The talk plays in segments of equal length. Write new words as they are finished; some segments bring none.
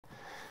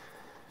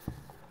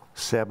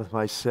Sabbath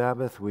by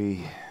Sabbath,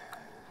 we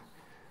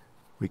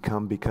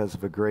come because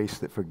of a grace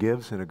that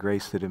forgives and a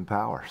grace that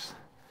empowers.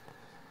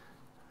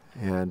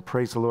 And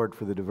praise the Lord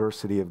for the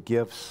diversity of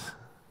gifts,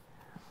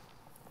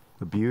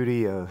 the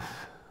beauty of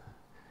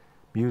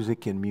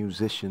music and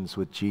musicians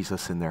with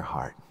Jesus in their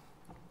heart.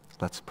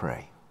 Let's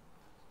pray.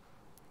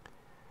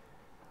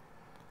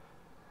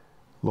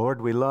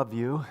 Lord, we love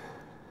you,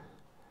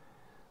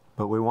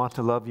 but we want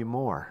to love you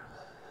more.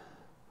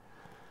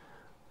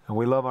 And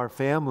we love our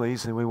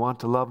families, and we want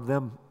to love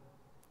them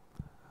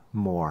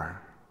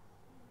more,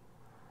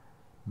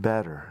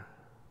 better.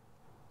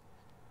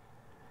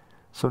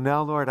 So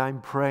now, Lord,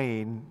 I'm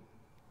praying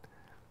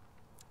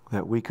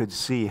that we could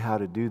see how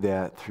to do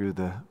that through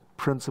the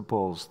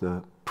principles,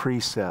 the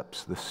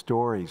precepts, the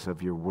stories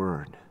of your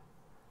word.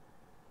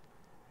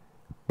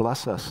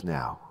 Bless us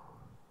now.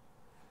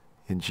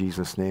 In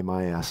Jesus' name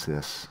I ask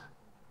this.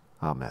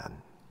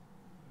 Amen.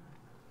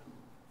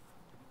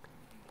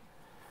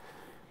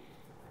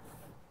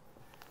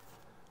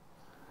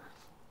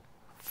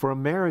 For a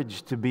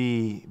marriage to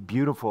be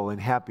beautiful and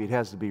happy, it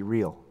has to be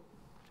real.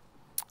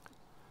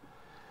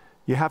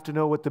 You have to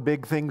know what the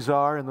big things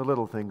are and the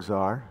little things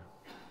are.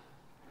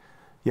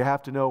 You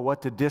have to know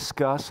what to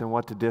discuss and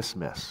what to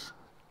dismiss.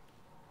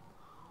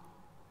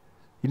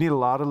 You need a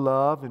lot of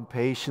love and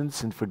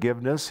patience and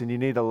forgiveness, and you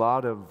need a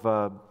lot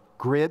of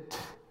grit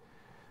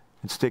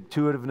and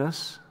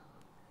stick-to-itiveness.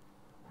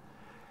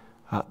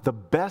 The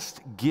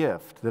best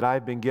gift that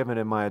I've been given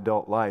in my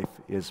adult life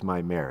is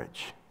my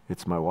marriage.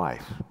 It's my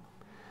wife.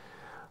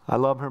 I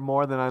love her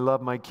more than I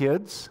love my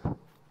kids.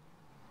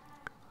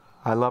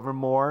 I love her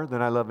more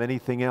than I love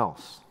anything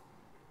else.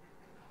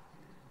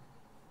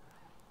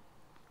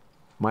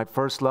 My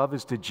first love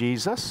is to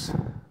Jesus,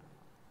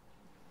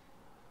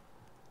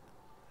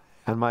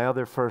 and my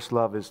other first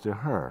love is to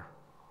her.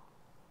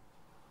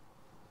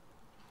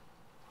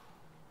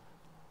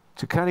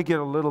 To kind of get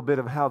a little bit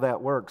of how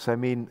that works, I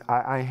mean,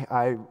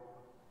 I've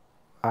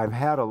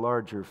had a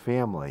larger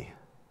family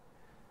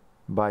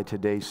by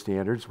today's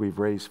standards. We've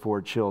raised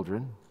 4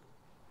 children.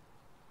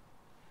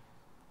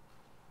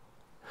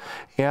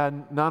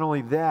 And not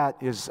only that,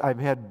 is I've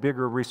had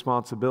bigger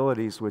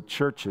responsibilities with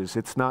churches.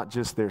 It's not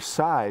just their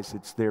size,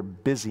 it's their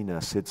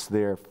busyness, it's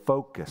their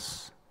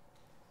focus.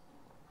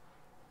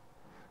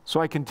 So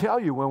I can tell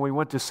you, when we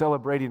went to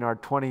celebrating our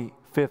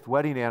 25th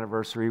wedding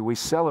anniversary, we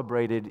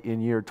celebrated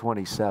in year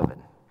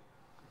 27.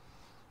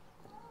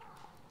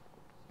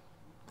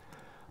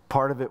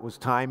 Part of it was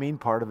timing,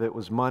 part of it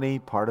was money,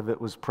 part of it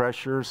was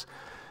pressures.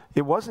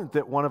 It wasn't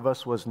that one of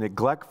us was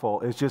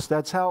neglectful, it's just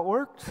that's how it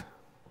worked.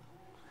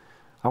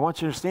 I want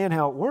you to understand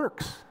how it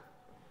works.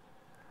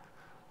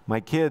 My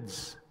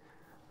kids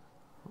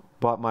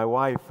bought my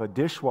wife a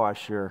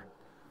dishwasher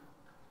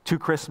 2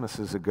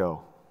 Christmases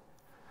ago.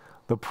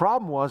 The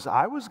problem was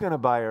I was going to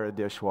buy her a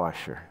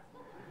dishwasher.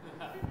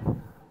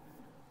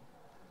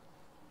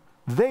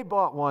 They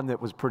bought one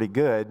that was pretty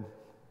good,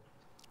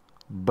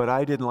 but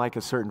I didn't like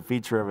a certain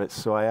feature of it,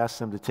 so I asked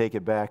them to take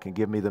it back and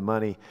give me the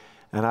money,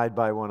 and I'd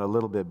buy one a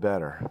little bit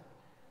better.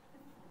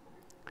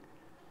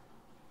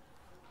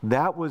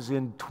 That was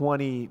in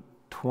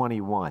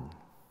 2021.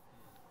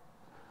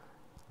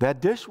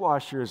 That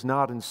dishwasher is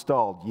not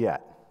installed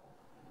yet.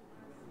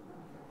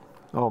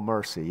 Oh,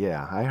 mercy,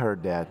 yeah, I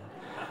heard that.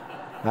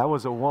 That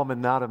was a woman,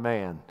 not a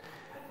man.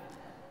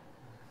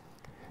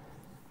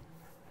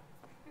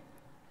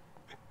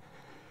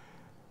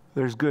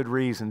 There's good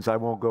reasons. I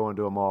won't go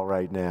into them all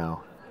right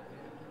now.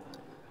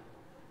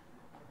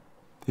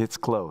 It's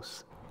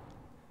close.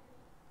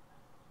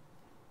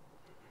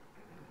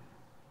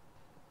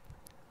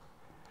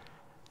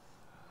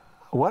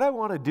 What I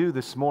want to do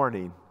this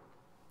morning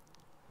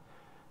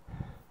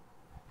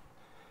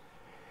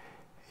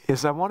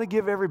is I want to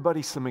give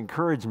everybody some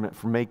encouragement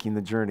for making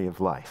the journey of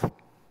life.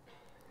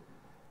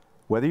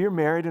 Whether you're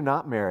married or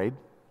not married,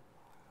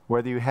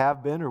 whether you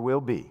have been or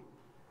will be,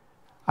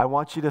 I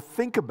want you to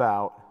think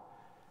about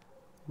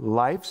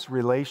life's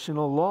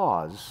relational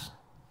laws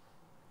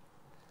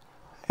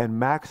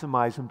and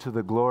maximize them to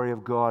the glory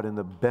of God and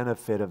the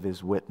benefit of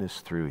His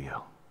witness through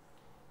you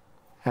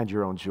and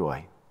your own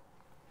joy.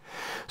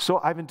 So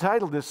I've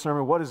entitled this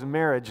sermon, "What is a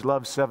Marriage?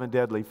 Love's 7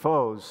 Deadly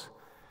Foes."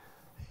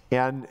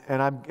 And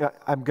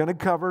I'm going to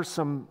cover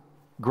some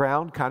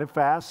ground kind of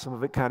fast, some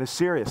of it kind of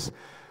serious.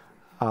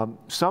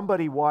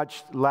 Somebody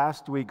watched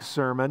last week's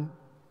sermon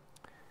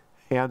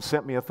and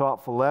sent me a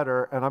thoughtful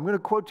letter, and I'm going to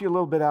quote you a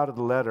little bit out of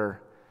the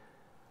letter.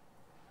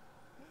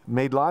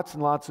 Made lots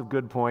and lots of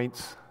good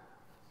points.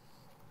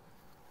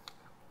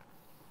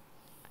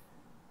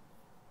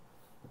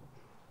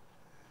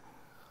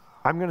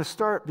 I'm going to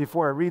start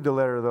before I read the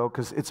letter, though,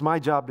 because it's my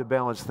job to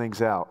balance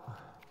things out.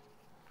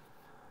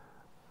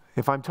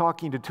 If I'm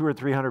talking to 200 or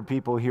 300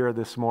 people here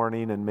this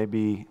morning, and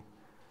maybe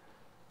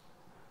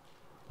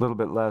a little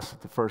bit less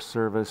at the first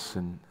service,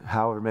 and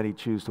however many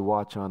choose to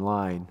watch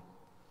online,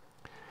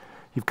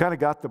 you've kind of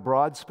got the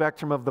broad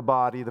spectrum of the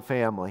body, the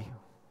family.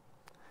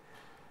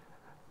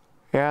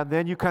 And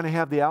then you kind of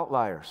have the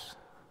outliers.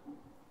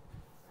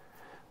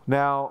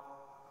 Now,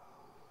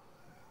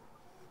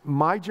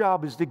 my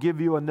job is to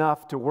give you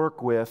enough to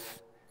work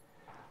with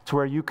to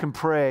where you can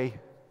pray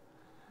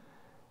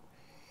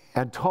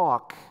and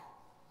talk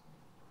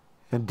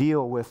and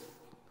deal with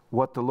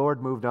what the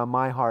Lord moved on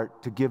my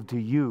heart to give to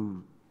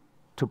you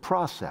to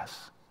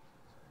process.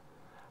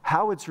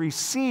 How it's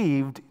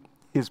received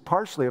is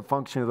partially a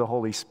function of the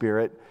Holy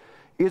Spirit.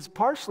 It's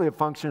partially a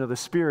function of the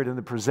Spirit in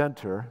the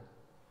presenter.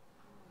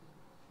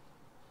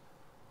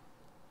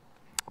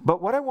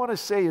 But what I want to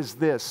say is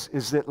this,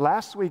 is that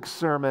last week's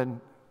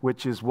sermon,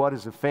 which is What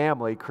is a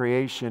Family?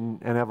 Creation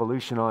and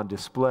Evolution on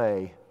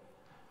Display,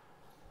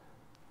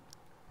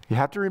 you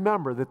have to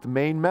remember that the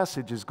main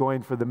message is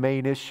going for the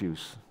main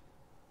issues.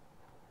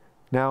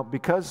 Now,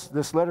 because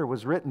this letter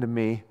was written to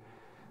me,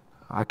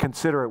 I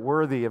consider it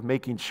worthy of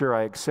making sure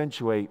I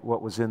accentuate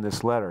what was in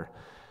this letter.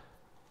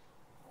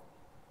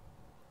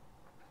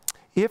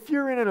 If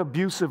you're in an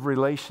abusive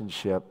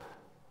relationship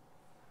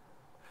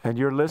and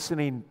you're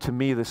listening to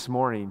me this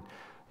morning,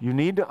 you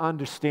need to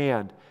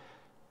understand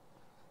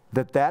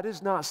that that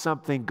is not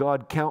something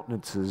God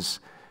countenances.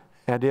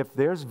 And if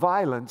there's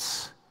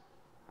violence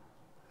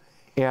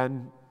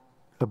and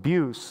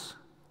abuse,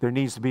 there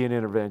needs to be an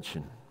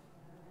intervention.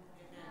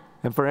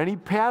 And for any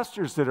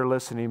pastors that are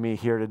listening to me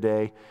here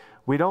today,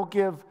 we don't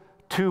give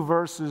 2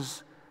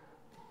 verses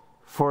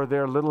for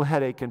their little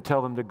headache and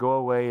tell them to go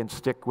away and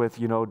stick with,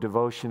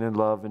 devotion and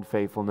love and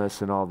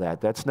faithfulness and all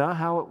that. That's not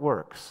how it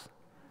works.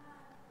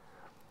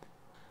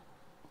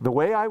 The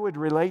way I would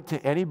relate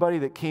to anybody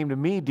that came to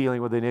me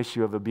dealing with an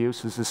issue of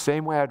abuse is the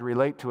same way I'd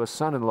relate to a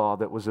son-in-law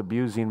that was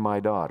abusing my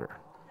daughter.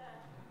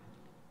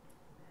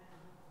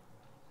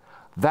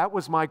 That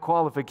was my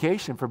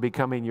qualification for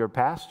becoming your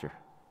pastor.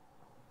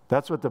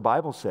 That's what the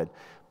Bible said.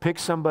 Pick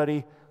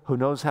somebody who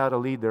knows how to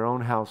lead their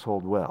own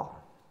household well.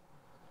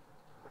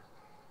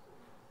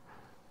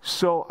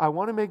 So I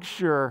want to make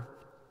sure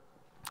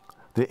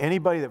that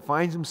anybody that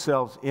finds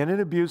themselves in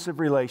an abusive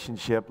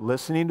relationship,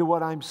 listening to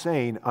what I'm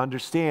saying,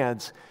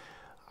 understands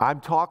I'm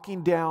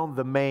talking down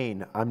the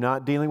main. I'm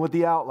not dealing with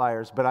the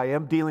outliers, but I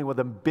am dealing with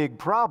a big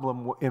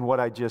problem in what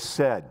I just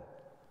said.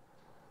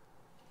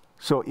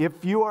 So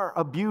if you are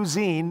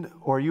abusing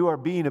or you are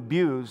being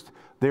abused,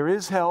 there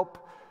is help.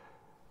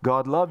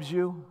 God loves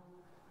you.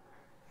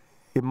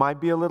 It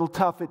might be a little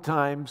tough at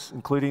times,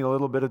 including a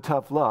little bit of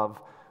tough love,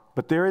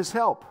 but there is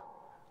help.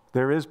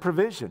 There is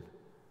provision.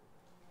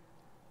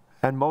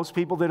 And most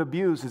people that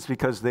abuse, it's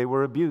because they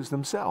were abused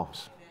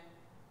themselves.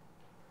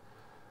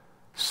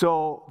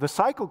 So the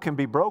cycle can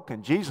be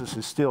broken. Jesus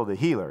is still the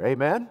healer.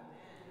 Amen?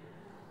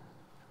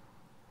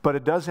 But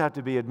it does have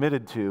to be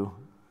admitted to,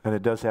 and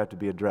it does have to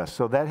be addressed.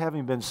 So that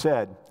having been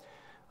said,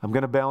 I'm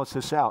going to balance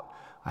this out.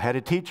 I had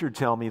a teacher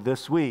tell me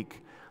this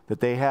week that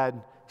they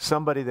had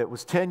somebody that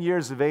was 10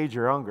 years of age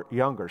or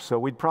younger. So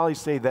we'd probably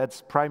say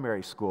that's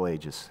primary school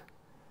ages.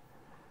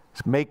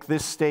 Let's make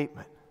this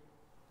statement.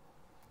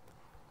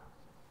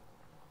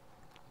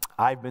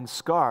 I've been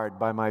scarred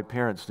by my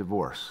parents'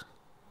 divorce.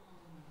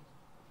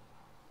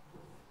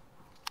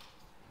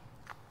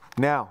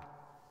 Now,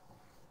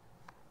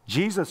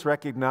 Jesus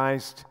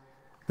recognized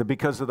that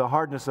because of the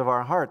hardness of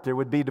our heart, there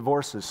would be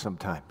divorces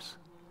sometimes.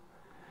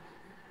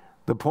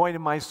 The point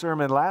of my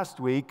sermon last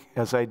week,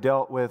 as I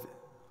dealt with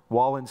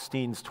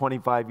Wallenstein's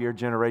 25-year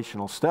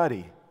generational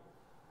study,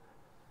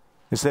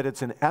 is that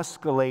it's an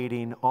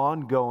escalating,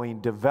 ongoing,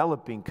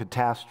 developing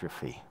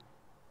catastrophe.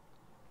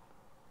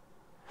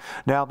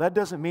 Now, that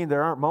doesn't mean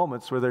there aren't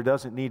moments where there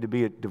doesn't need to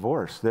be a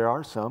divorce. There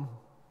are some.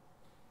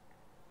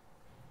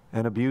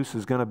 And abuse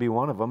is going to be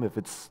one of them if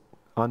it's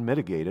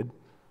unmitigated.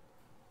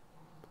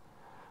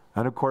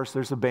 And of course,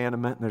 there's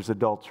abandonment and there's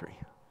adultery.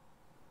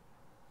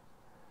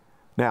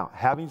 Now,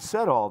 having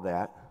said all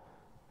that,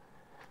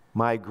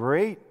 my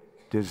great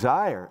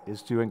desire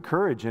is to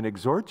encourage and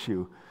exhort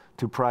you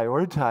to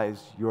prioritize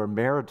your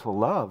marital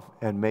love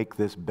and make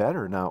this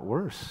better, not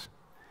worse.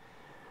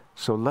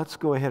 So let's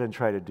go ahead and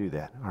try to do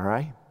that, all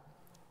right?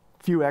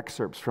 A few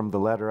excerpts from the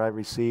letter I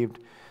received.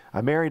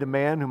 I married a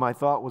man whom I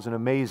thought was an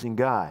amazing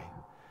guy.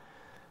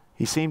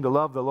 He seemed to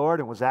love the Lord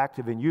and was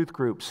active in youth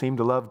groups, seemed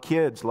to love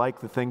kids,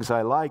 liked the things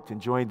I liked,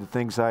 enjoyed the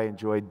things I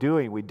enjoyed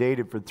doing. We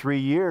dated for 3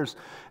 years,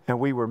 and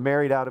we were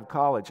married out of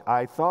college.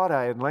 I thought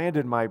I had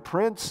landed my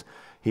prince.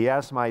 He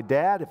asked my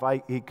dad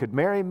if he could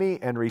marry me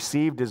and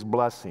received his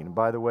blessing.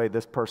 By the way,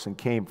 this person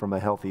came from a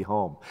healthy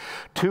home.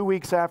 2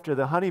 weeks after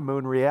the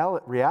honeymoon,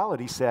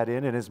 reality set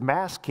in and his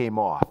mask came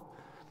off.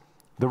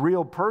 The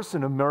real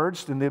person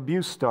emerged and the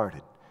abuse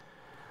started.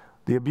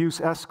 The abuse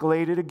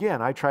escalated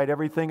again. I tried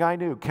everything I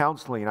knew,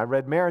 counseling. I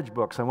read marriage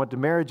books. I went to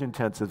marriage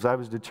intensives. I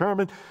was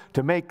determined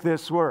to make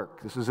this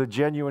work. This is a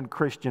genuine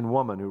Christian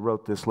woman who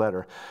wrote this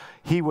letter.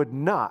 He would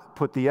not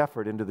put the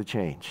effort into the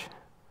change.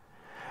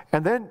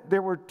 And then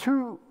there were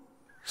 2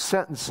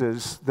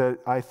 sentences that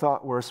I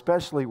thought were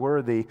especially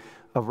worthy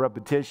of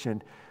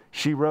repetition.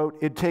 She wrote,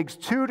 "It takes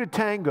 2 to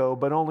tango,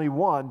 but only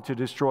 1 to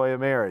destroy a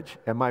marriage."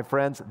 And my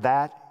friends,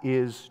 that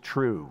is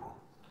true.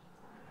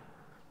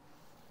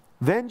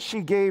 Then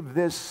she gave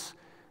this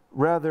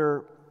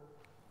rather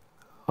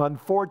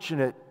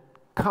unfortunate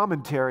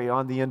commentary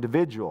on the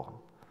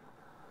individual.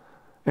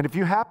 And if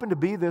you happen to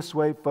be this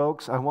way,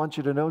 folks, I want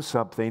you to know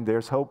something.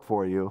 There's hope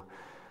for you.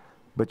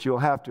 But you'll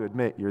have to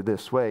admit you're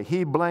this way.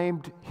 He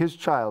blamed his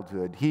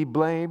childhood. He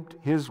blamed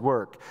his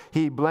work.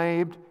 He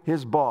blamed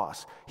his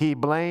boss. He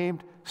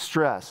blamed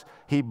stress.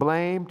 He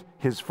blamed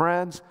his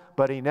friends,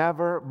 but he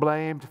never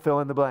blamed fill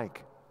in the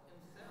blank.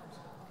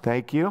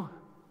 Thank you.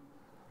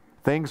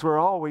 Things were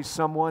always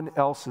someone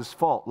else's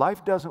fault.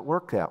 Life doesn't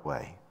work that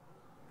way.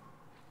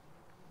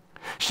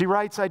 She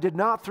writes, I did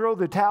not throw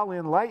the towel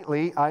in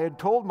lightly. I had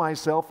told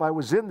myself I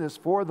was in this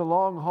for the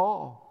long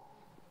haul.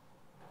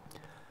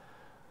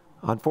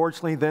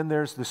 Unfortunately, then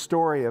there's the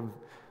story of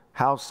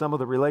how some of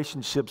the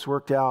relationships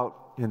worked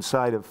out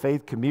inside of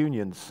faith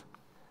communions.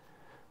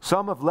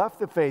 Some have left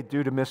the faith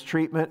due to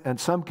mistreatment, and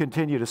some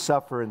continue to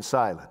suffer in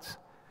silence,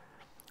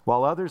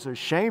 while others are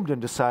shamed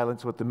into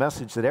silence with the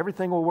message that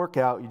everything will work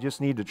out. You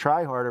just need to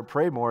try harder,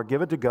 pray more,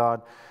 give it to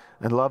God,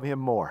 and love Him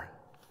more.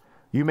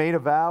 You made a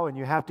vow, and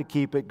you have to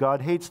keep it.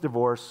 God hates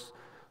divorce,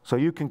 so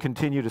you can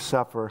continue to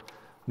suffer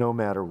no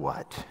matter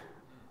what.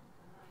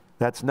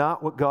 That's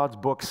not what God's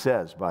book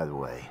says, by the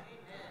way.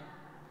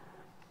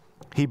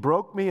 He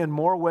broke me in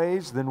more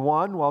ways than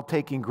one while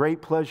taking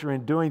great pleasure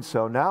in doing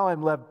so. Now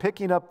I'm left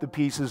picking up the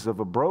pieces of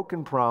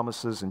broken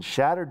promises and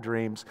shattered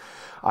dreams.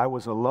 I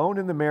was alone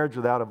in the marriage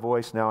without a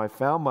voice. Now I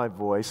found my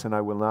voice, and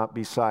I will not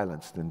be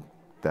silenced. And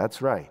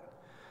that's right.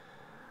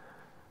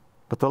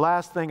 But the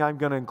last thing I'm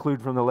going to include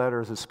from the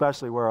letter is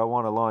especially where I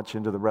want to launch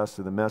into the rest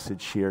of the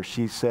message here.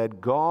 She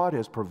said, God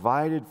has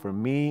provided for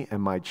me and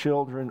my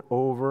children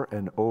over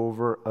and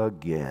over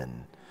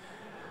again.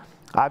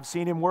 I've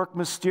seen Him work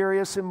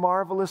mysterious and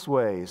marvelous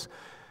ways.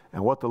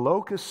 And what the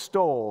locust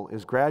stole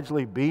is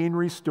gradually being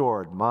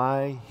restored.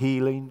 My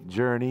healing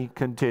journey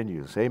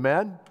continues.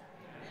 Amen? Amen.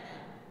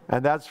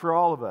 And that's for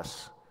all of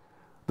us.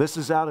 This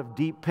is out of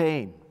deep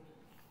pain.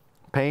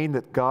 Pain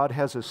that God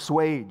has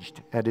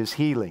assuaged and is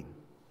healing.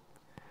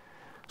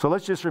 So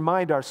let's just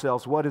remind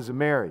ourselves, what is a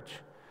marriage?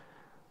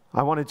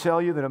 I want to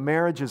tell you that a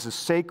marriage is a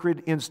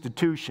sacred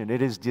institution.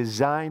 It is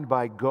designed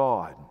by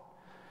God.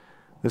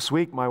 This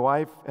week, my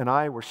wife and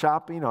I were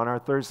shopping on our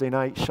Thursday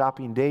night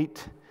shopping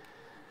date.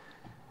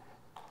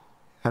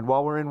 And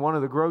while we're in one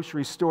of the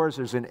grocery stores,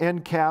 there's an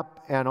end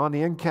cap, and on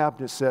the end cap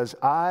it says,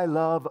 I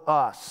love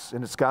us,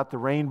 and it's got the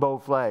rainbow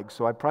flag.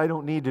 So I probably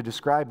don't need to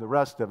describe the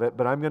rest of it,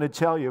 but I'm going to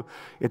tell you,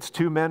 it's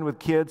 2 men with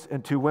kids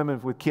and 2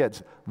 women with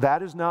kids.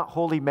 That is not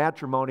holy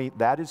matrimony.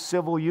 That is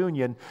civil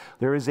union.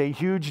 There is a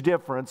huge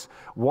difference.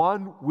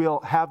 One will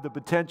have the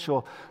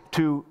potential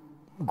to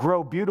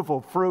grow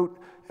beautiful fruit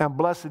and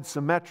blessed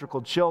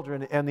symmetrical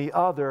children, and the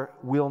other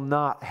will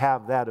not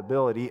have that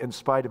ability in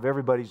spite of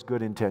everybody's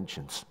good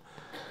intentions.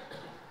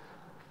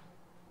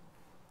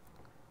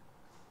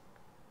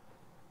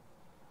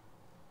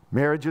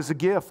 Marriage is a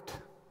gift.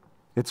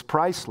 It's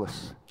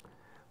priceless.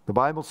 The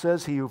Bible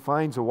says he who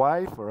finds a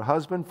wife or a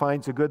husband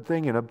finds a good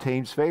thing and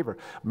obtains favor.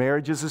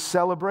 Marriage is a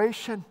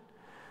celebration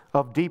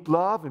of deep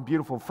love and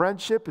beautiful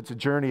friendship. It's a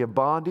journey of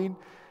bonding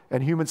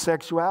and human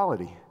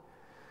sexuality.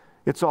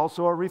 It's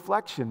also a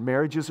reflection.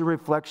 Marriage is a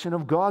reflection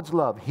of God's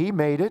love. He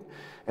made it,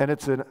 and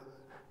it's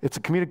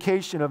a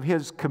communication of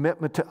His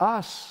commitment to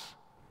us.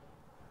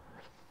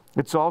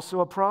 It's also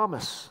a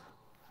promise.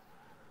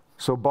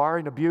 So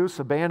barring abuse,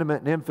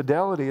 abandonment, and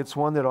infidelity, it's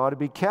one that ought to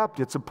be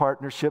kept. It's a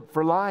partnership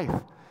for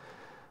life,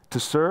 to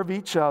serve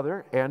each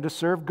other and to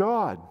serve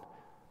God.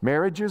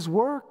 Marriage is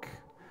work.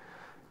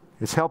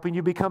 It's helping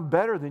you become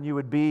better than you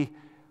would be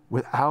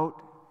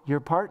without your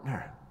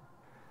partner.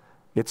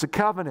 It's a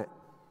covenant.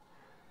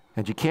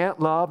 And you can't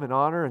love and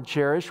honor and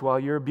cherish while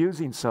you're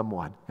abusing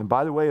someone. And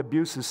by the way,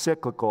 abuse is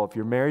cyclical. If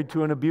you're married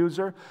to an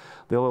abuser,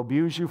 they'll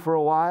abuse you for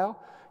a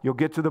while. You'll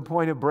get to the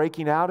point of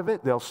breaking out of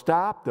it. They'll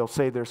stop. They'll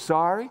say they're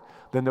sorry.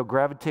 Then they'll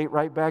gravitate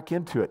right back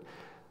into it.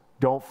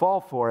 Don't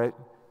fall for it.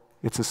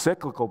 It's a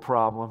cyclical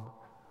problem.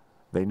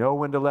 They know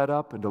when to let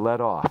up and to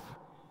let off.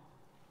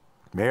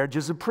 Marriage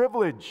is a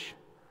privilege.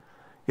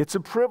 It's a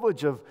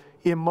privilege of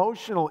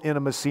emotional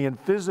intimacy and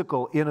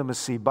physical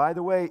intimacy. By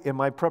the way, in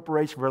my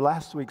preparation for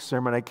last week's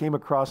sermon, I came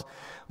across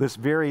this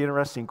very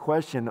interesting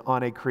question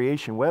on a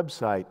creation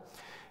website.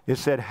 It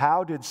said,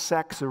 how did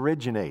sex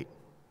originate?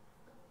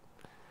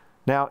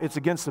 Now, it's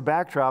against the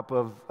backdrop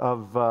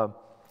of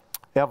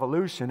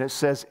evolution. It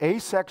says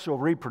asexual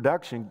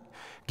reproduction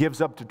gives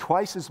up to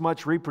twice as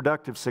much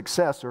reproductive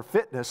success or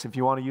fitness, if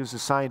you want to use a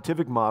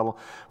scientific model,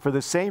 for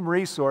the same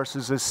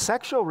resources as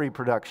sexual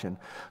reproduction.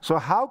 So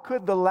how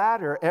could the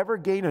latter ever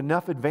gain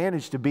enough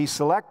advantage to be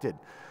selected?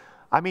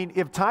 I mean,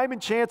 if time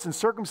and chance and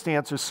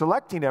circumstance are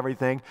selecting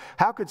everything,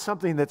 how could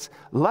something that's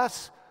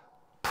less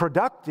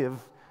productive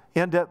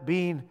end up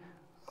being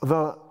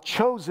the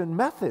chosen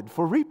method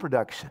for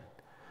reproduction?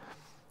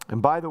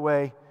 And by the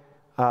way,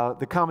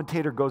 the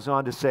commentator goes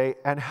on to say,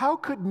 and how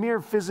could mere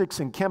physics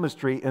and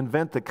chemistry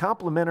invent the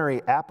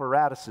complementary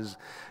apparatuses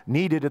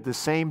needed at the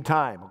same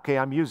time? Okay,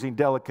 I'm using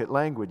delicate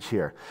language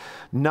here.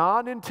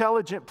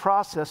 Non-intelligent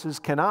processes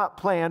cannot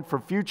plan for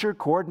future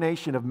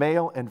coordination of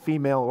male and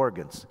female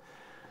organs.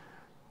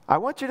 I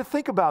want you to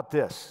think about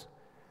this.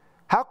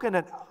 How can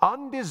an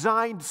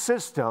undesigned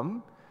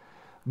system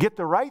get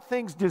the right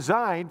things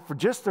designed for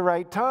just the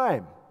right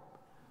time.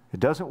 It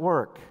doesn't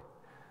work.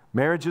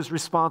 Marriage is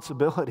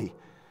responsibility.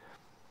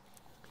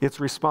 It's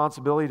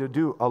responsibility to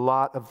do a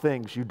lot of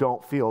things you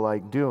don't feel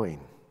like doing.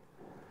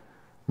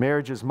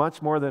 Marriage is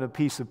much more than a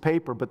piece of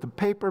paper, but the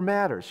paper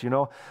matters. You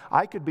know,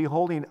 I could be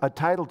holding a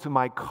title to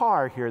my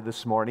car here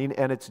this morning,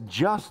 and it's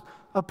just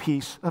a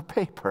piece of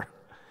paper.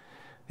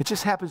 It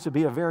just happens to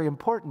be a very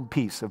important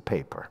piece of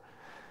paper.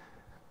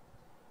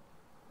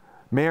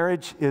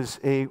 Marriage is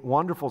a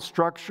wonderful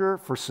structure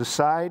for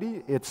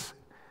society. It's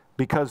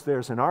because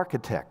there's an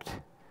architect,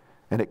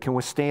 and it can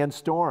withstand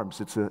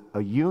storms. It's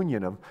a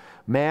union of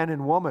man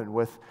and woman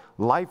with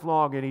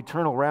lifelong and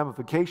eternal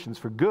ramifications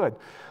for good.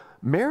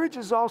 Marriage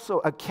is also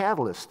a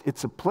catalyst.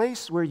 It's a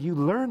place where you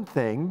learn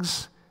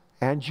things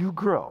and you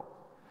grow,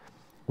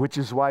 which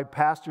is why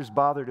pastors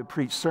bother to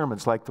preach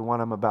sermons like the one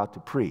I'm about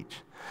to preach.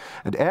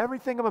 And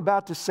everything I'm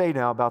about to say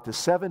now about the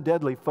 7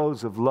 deadly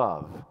foes of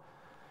love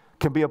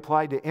can be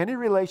applied to any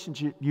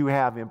relationship you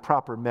have in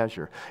proper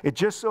measure. It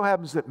just so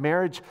happens that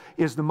marriage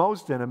is the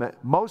most intimate,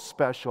 most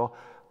special,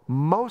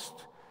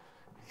 most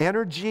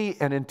energy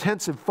and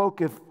intensive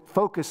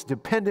focus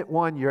dependent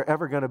one you're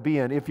ever going to be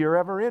in, if you're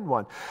ever in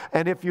one.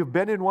 And if you've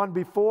been in one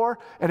before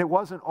and it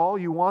wasn't all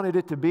you wanted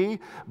it to be,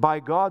 by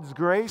God's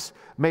grace,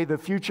 may the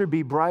future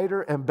be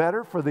brighter and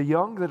better for the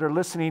young that are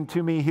listening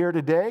to me here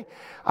today.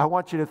 I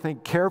want you to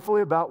think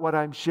carefully about what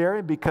I'm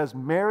sharing, because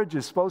marriage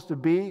is supposed to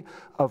be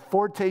a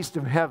foretaste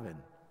of heaven.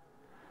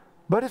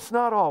 But it's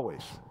not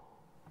always.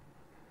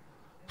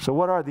 So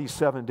what are these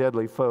 7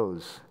 deadly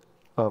foes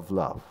of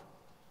love?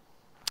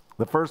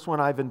 The first one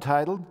I've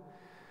entitled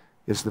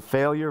is the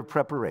failure of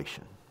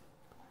preparation.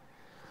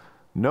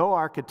 No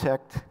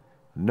architect,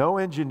 no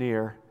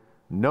engineer,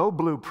 no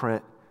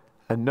blueprint,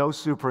 and no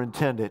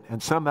superintendent.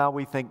 And somehow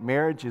we think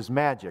marriage is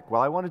magic.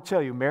 Well, I want to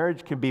tell you,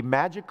 marriage can be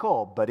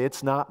magical, but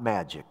it's not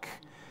magic.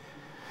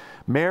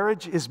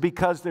 Marriage is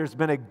because there's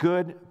been a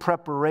good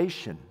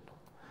preparation.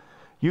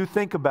 You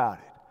think about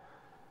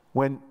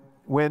it.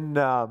 When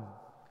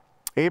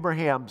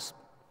Abraham's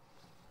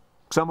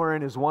somewhere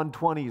in his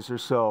 120s or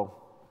so,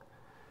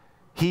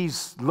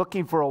 he's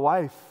looking for a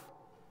wife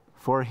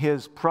for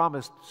his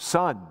promised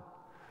son,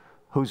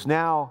 who's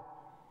now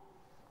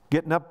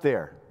getting up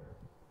there.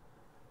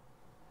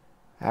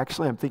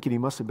 Actually, I'm thinking he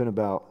must have been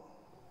about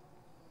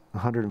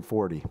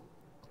 140.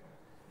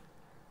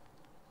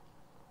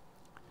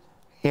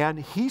 And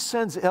he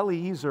sends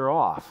Eliezer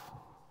off.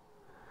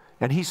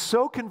 And he's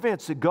so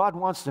convinced that God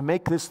wants to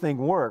make this thing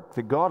work,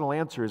 that God will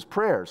answer his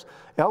prayers.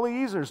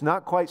 Eliezer's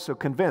not quite so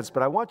convinced,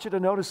 but I want you to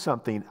notice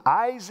something.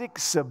 Isaac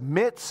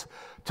submits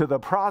to the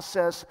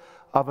process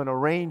of an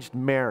arranged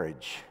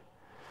marriage.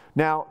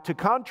 Now, to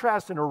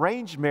contrast an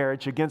arranged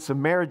marriage against a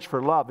marriage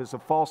for love is a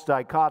false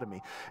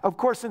dichotomy. Of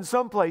course, in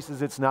some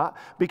places it's not,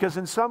 because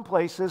in some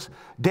places,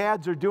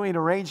 dads are doing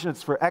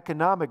arrangements for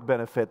economic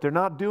benefit. They're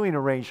not doing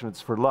arrangements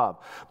for love.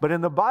 But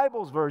in the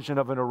Bible's version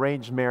of an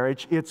arranged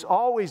marriage, it's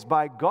always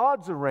by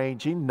God's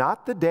arranging,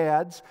 not the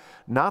dads,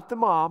 not the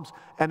moms,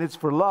 and it's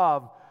for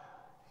love,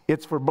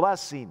 it's for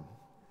blessing.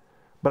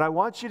 But I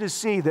want you to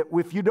see that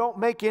if you don't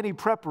make any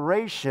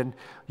preparation,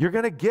 you're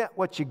going to get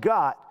what you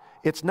got.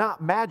 It's not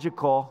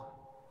magical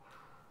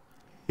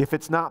if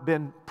it's not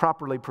been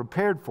properly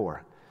prepared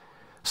for.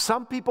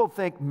 Some people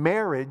think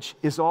marriage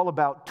is all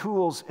about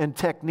tools and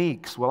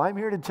techniques. Well, I'm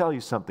here to tell you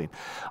something.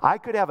 I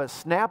could have a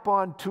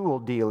Snap-on tool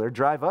dealer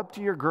drive up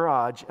to your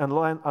garage and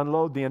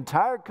unload the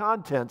entire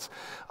contents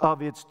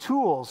of its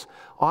tools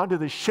onto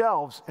the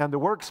shelves and the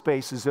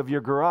workspaces of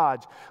your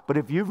garage. But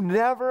if you've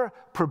never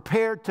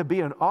prepared to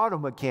be an auto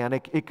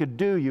mechanic, it could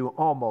do you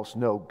almost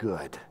no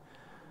good.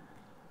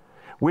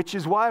 Which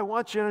is why I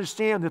want you to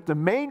understand that the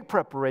main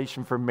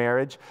preparation for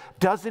marriage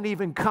doesn't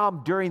even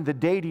come during the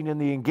dating and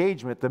the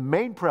engagement. The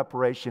main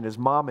preparation is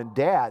mom and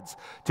dad's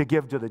to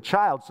give to the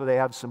child so they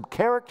have some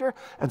character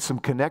and some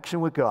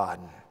connection with God.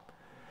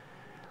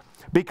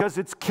 Because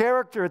it's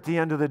character at the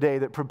end of the day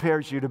that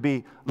prepares you to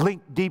be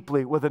linked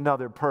deeply with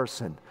another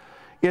person.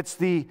 It's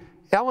the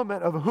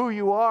element of who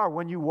you are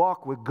when you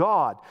walk with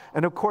God.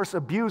 And of course,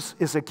 abuse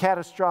is a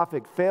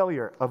catastrophic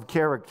failure of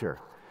character.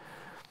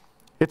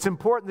 It's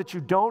important that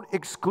you don't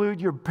exclude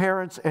your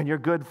parents and your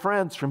good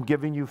friends from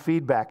giving you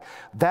feedback.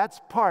 That's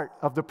part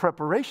of the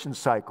preparation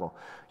cycle.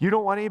 You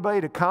don't want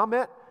anybody to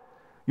comment.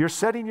 You're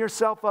setting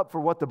yourself up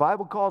for what the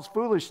Bible calls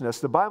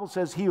foolishness. The Bible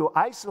says he who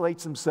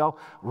isolates himself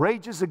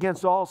rages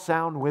against all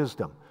sound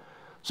wisdom.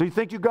 So you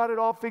think you got it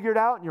all figured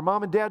out and your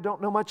mom and dad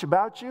don't know much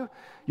about you?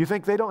 You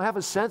think they don't have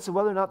a sense of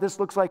whether or not this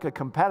looks like a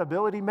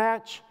compatibility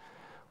match?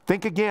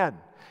 Think again.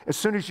 As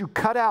soon as you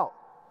cut out,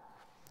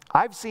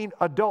 I've seen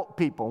adult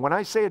people. When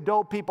I say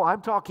adult people,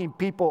 I'm talking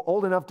people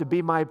old enough to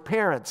be my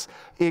parents.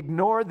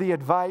 Ignore the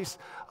advice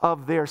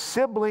of their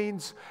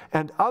siblings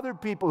and other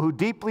people who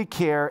deeply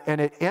care, and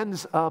it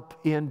ends up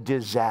in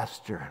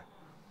disaster.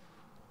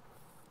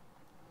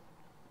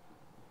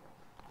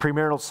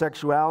 Premarital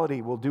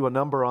sexuality will do a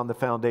number on the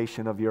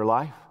foundation of your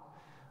life.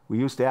 We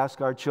used to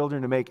ask our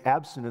children to make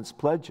abstinence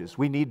pledges.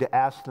 We need to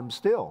ask them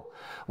still.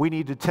 We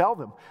need to tell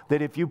them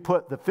that if you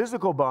put the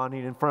physical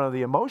bonding in front of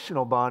the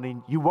emotional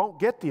bonding, you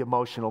won't get the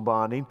emotional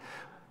bonding.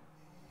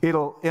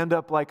 It'll end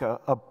up like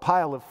a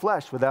pile of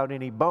flesh without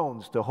any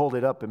bones to hold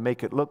it up and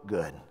make it look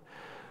good.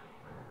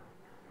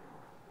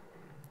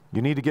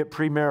 You need to get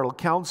premarital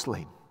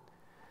counseling.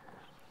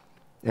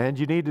 And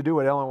you need to do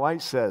what Ellen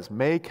White says,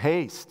 make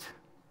haste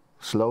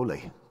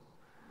slowly.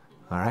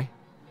 All right?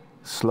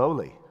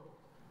 Slowly.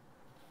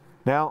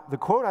 Now, the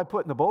quote I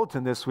put in the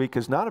bulletin this week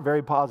is not a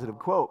very positive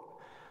quote,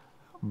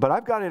 but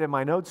I've got it in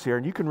my notes here,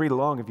 and you can read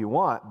along if you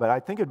want, but I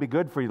think it'd be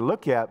good for you to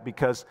look at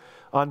because,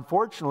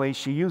 unfortunately,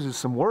 she uses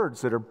some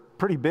words that are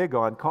pretty big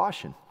on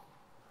caution.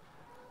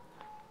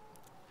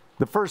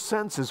 The first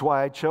sentence is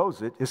why I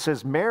chose it. It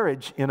says,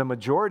 marriage, in a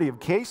majority of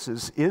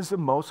cases, is the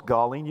most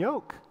galling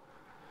yoke.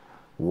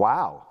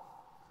 Wow.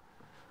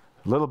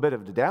 A little bit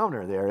of a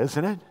downer there,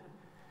 isn't it?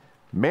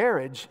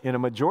 Marriage, in a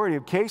majority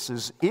of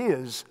cases,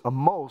 is a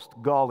most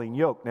galling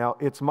yoke. Now,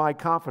 it's my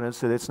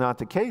confidence that it's not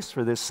the case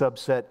for this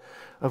subset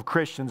of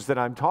Christians that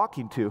I'm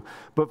talking to.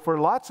 But for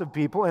lots of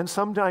people, and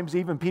sometimes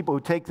even people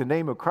who take the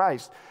name of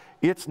Christ,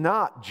 it's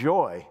not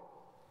joy.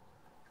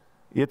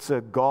 It's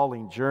a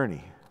galling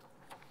journey.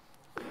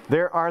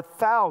 There are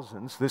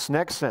thousands, this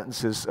next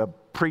sentence is a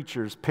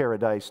preacher's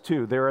paradise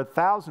too. There are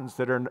thousands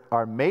that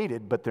are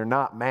mated, but they're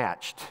not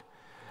matched.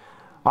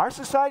 Our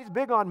society's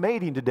big on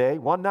mating today.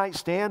 One night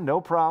stand,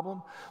 no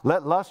problem.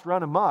 Let lust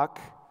run amok.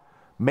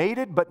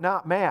 Mated but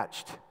not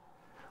matched.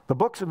 The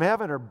books of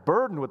heaven are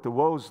burdened with the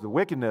woes, the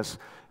wickedness,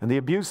 and the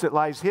abuse that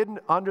lies hidden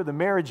under the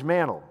marriage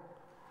mantle.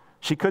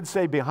 She could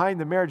say behind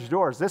the marriage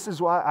doors. This is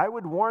why I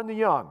would warn the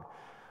young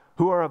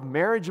who are of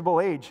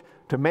marriageable age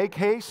to make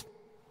haste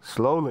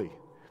slowly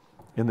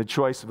in the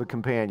choice of a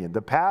companion.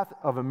 The path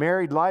of a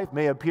married life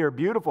may appear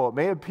beautiful. It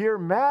may appear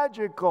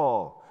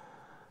magical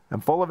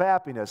and full of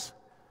happiness.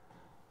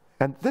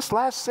 And this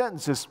last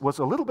sentence was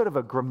a little bit of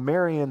a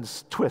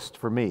grammarian's twist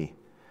for me.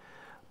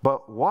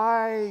 But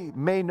why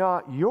may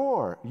not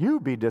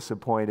you be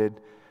disappointed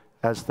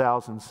as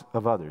thousands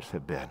of others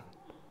have been?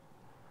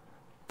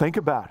 Think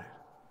about it.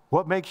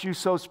 What makes you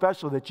so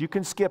special that you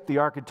can skip the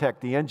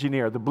architect, the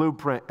engineer, the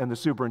blueprint, and the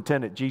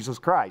superintendent, Jesus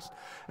Christ,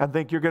 and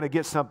think you're going to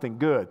get something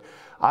good?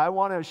 I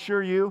want to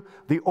assure you,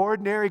 the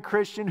ordinary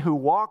Christian who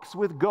walks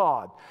with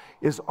God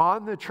is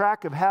on the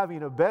track of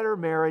having a better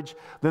marriage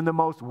than the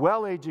most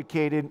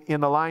well-educated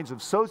in the lines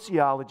of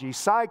sociology,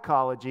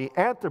 psychology,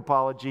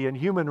 anthropology, and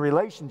human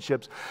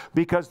relationships,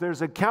 because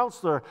there's a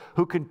counselor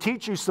who can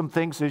teach you some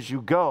things as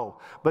you go.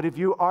 But if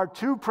you are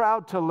too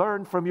proud to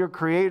learn from your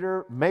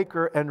Creator,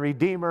 Maker, and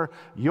Redeemer,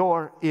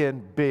 you're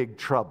in big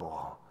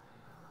trouble.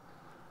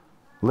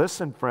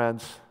 Listen,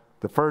 friends,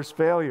 the first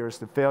failure is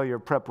the failure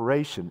of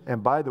preparation.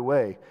 And by the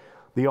way,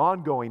 the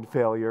ongoing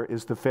failure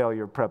is the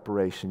failure of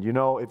preparation. You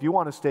know, if you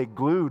want to stay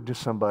glued to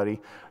somebody,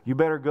 you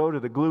better go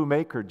to the glue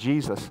maker,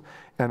 Jesus,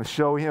 and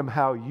show him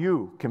how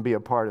you can be a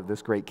part of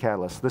this great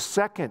catalyst. The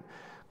second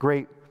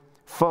great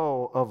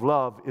foe of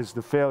love is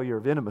the failure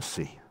of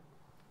intimacy.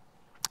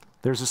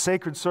 There's a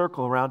sacred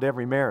circle around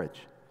every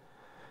marriage.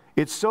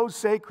 It's so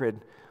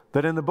sacred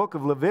that in the book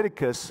of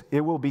Leviticus,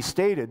 it will be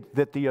stated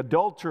that the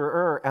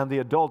adulterer and the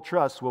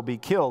adulteress will be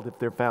killed if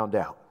they're found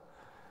out.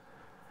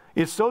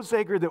 It's so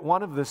sacred that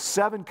one of the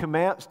 10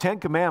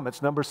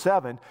 commandments, number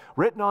 7,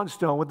 written on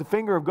stone with the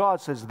finger of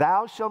God, says,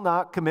 "Thou shalt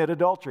not commit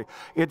adultery."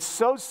 It's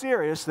so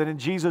serious that in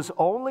Jesus'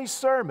 only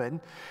sermon,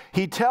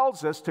 he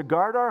tells us to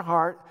guard our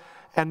heart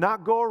and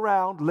not go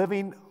around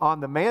living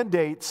on the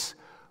mandates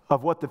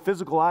of what the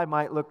physical eye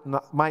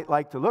might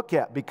like to look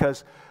at,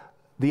 because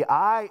the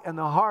eye and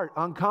the heart,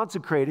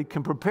 unconsecrated,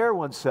 can prepare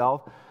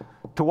oneself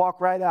to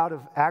walk right out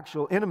of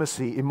actual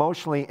intimacy,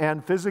 emotionally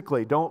and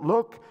physically. Don't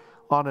look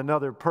on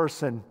another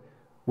person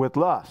with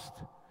lust.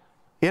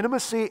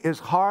 Intimacy is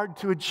hard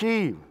to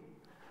achieve.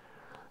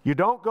 You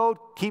don't go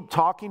keep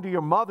talking to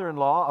your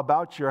mother-in-law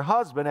about your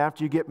husband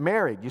after you get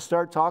married. You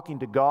start talking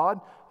to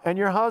God and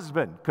your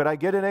husband. Could I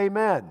get an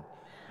amen?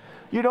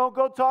 You don't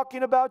go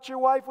talking about your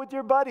wife with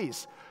your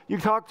buddies. You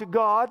talk to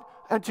God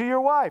and to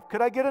your wife.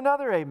 Could I get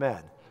another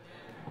amen?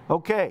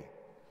 Okay,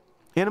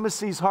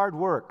 intimacy is hard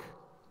work.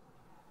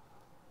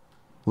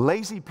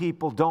 Lazy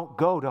people don't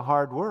go to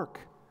hard work.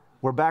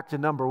 We're back to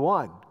number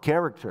 1,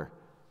 character,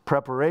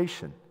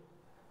 preparation.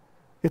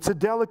 It's a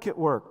delicate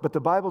work, but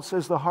the Bible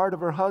says the heart of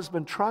her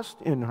husband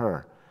trusts in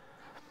her.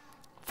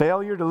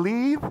 Failure to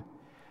leave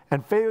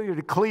and failure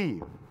to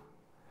cleave.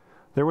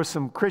 There were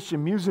some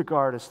Christian music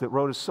artists that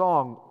wrote a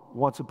song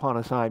once upon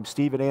a time,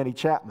 Steve and Annie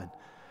Chapman.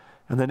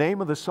 And the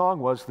name of the song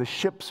was "The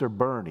Ships Are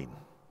Burning."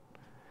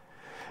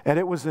 And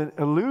it was an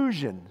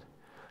allusion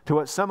to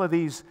what some of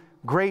these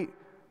great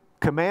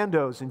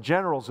commandos and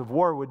generals of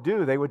war would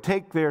do. They would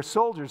take their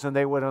soldiers and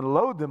they would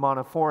unload them on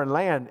a foreign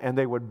land and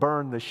they would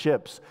burn the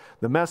ships.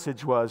 The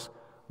message was,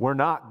 we're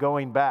not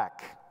going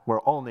back.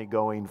 We're only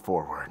going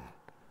forward.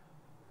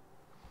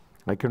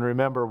 I can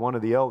remember one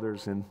of the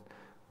elders in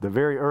the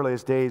very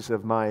earliest days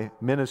of my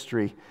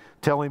ministry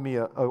telling me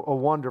a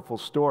wonderful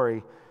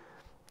story.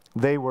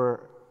 They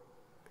were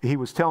he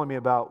was telling me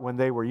about when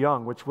they were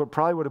young, which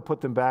probably would have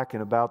put them back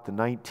in about the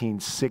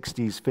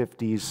 1960s,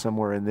 50s,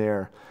 somewhere in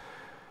there.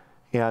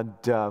 And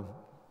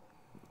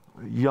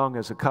young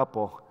as a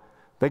couple,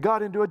 they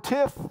got into a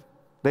tiff.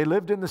 They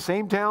lived in the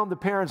same town the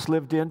parents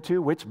lived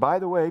into, which, by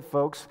the way,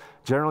 folks,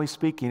 generally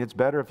speaking, it's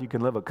better if you can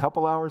live a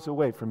couple hours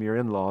away from your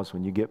in-laws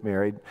when you get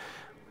married.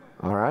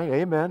 All right,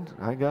 amen.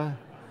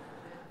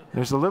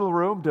 There's a little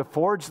room to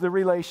forge the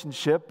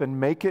relationship and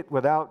make it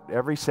without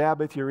every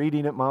Sabbath you're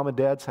eating at mom and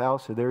dad's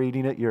house or they're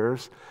eating at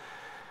yours.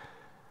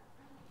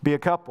 Be a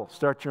couple,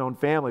 start your own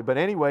family. But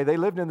anyway, they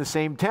lived in the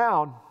same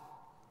town,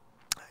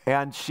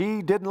 and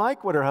she didn't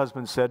like what her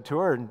husband said to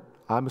her, and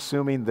I'm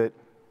assuming that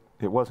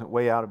it wasn't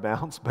way out of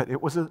bounds, but it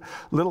was a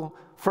little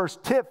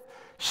first tip.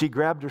 She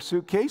grabbed her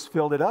suitcase,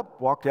 filled it up,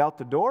 walked out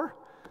the door.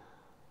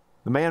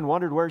 The man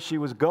wondered where she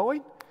was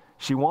going.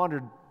 She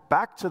wandered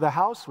back to the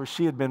house where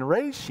she had been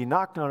raised. She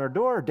knocked on her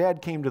door. Her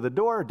dad came to the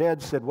door. Her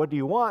dad said, "What do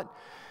you want?"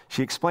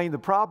 She explained the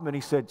problem, and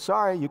he said,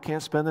 "Sorry, you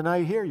can't spend the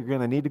night here. You're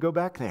going to need to go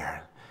back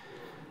there."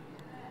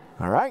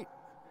 All right.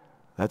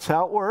 That's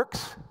how it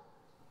works.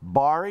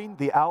 Barring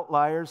the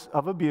outliers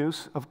of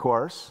abuse, of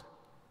course.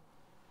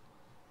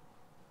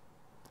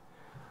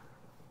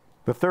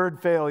 The third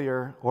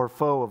failure or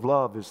foe of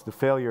love is the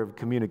failure of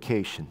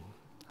communication.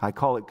 I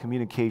call it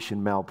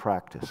communication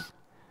malpractice.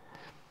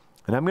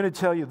 And I'm going to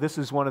tell you this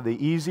is one of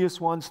the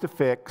easiest ones to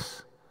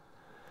fix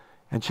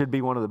and should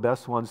be one of the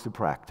best ones to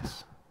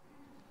practice.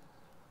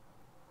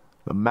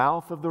 The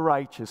mouth of the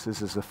righteous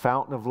is as a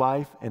fountain of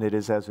life, and it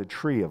is as a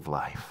tree of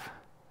life.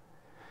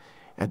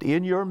 And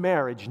in your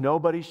marriage,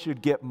 nobody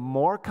should get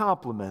more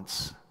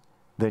compliments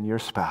than your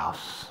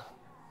spouse.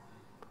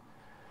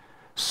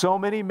 So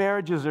many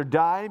marriages are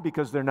dying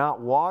because they're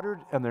not watered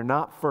and they're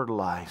not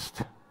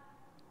fertilized.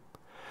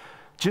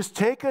 Just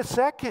take a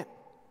second.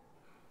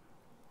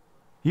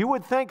 You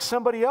would thank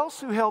somebody else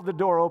who held the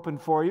door open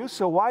for you,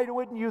 so why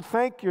wouldn't you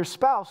thank your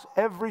spouse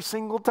every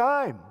single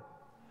time?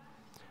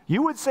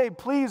 You would say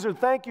please or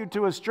thank you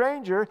to a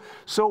stranger,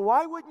 so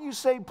why wouldn't you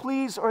say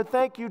please or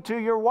thank you to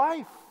your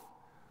wife?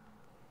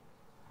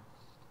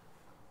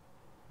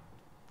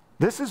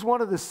 This is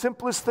one of the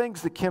simplest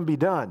things that can be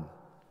done.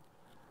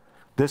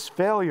 This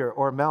failure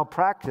or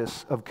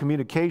malpractice of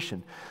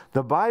communication.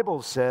 The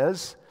Bible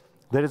says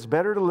that it's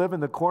better to live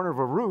in the corner of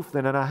a roof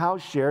than in a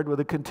house shared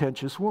with a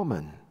contentious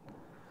woman.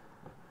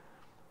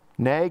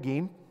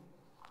 Nagging,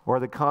 or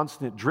the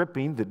constant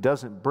dripping that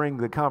doesn't bring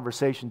the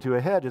conversation to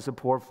a head, is a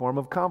poor form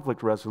of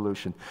conflict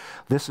resolution.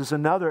 This is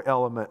another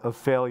element of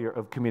failure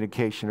of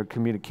communication or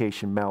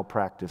communication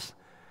malpractice.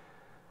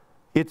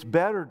 It's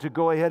better to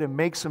go ahead and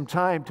make some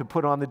time to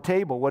put on the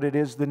table what it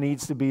is that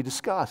needs to be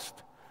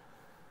discussed.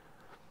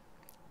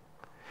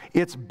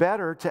 It's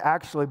better to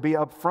actually be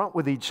upfront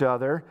with each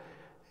other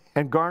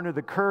and garner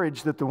the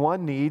courage that the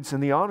one needs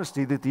and the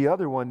honesty that the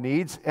other one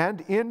needs,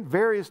 and in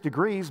various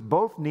degrees,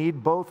 both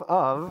need both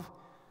of.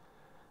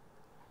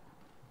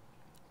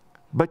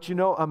 But you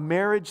know, a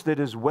marriage that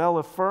is well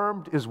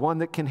affirmed is one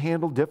that can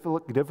handle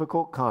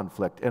difficult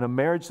conflict. And a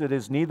marriage that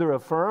is neither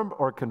affirmed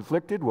or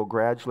conflicted will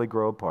gradually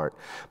grow apart,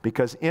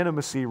 because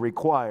intimacy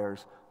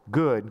requires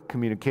good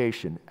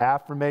communication,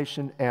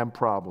 affirmation, and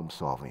problem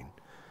solving.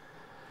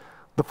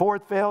 The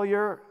fourth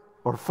failure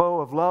or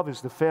foe of love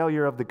is the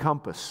failure of the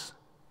compass.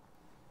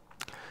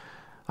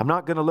 I'm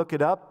not going to look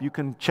it up. You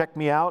can check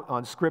me out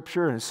on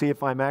Scripture and see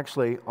if I'm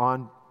actually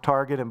on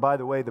target. And by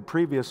the way, the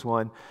previous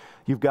one,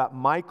 you've got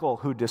Michal,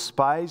 who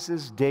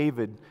despises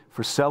David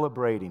for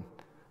celebrating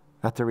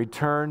at the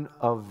return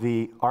of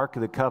the Ark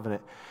of the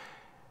Covenant.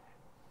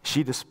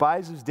 She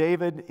despises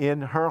David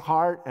in her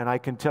heart, and I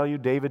can tell you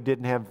David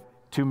didn't have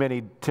too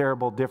many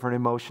terrible different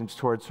emotions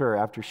towards her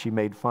after she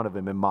made fun of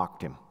him and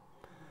mocked him.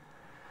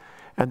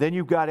 And then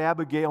you've got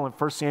Abigail in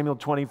 1 Samuel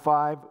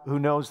 25, who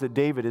knows that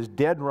David is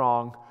dead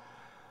wrong,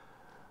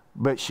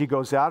 but she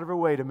goes out of her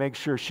way to make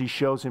sure she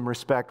shows him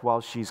respect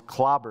while she's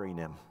clobbering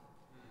him.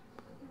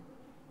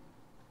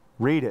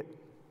 Read it.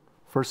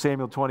 1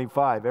 Samuel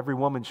 25. Every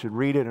woman should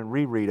read it and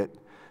reread it,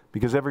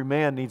 because every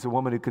man needs a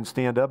woman who can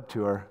stand up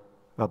to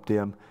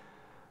him.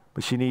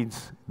 But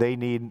they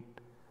need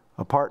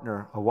a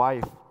partner, a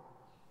wife,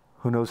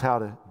 who knows how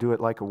to do it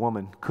like a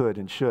woman could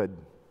and should.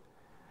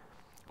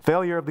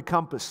 Failure of the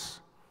compass.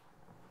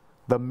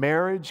 The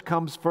marriage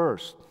comes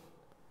first.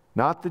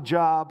 Not the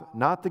job,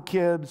 not the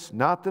kids,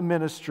 not the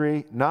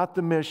ministry, not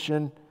the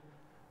mission.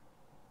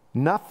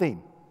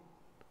 Nothing.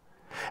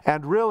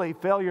 And really,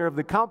 failure of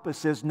the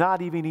compass is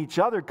not even each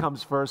other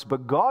comes first,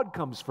 but God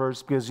comes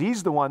first, because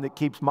He's the one that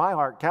keeps my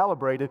heart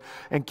calibrated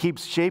and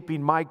keeps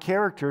shaping my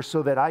character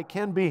so that I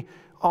can be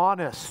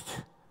honest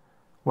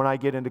when I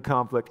get into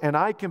conflict, and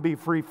I can be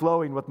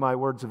free-flowing with my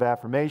words of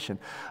affirmation.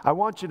 I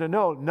want you to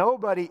know,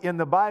 nobody in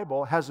the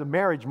Bible has a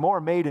marriage more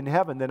made in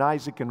heaven than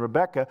Isaac and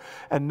Rebekah,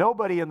 and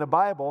nobody in the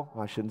Bible,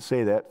 I shouldn't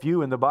say that,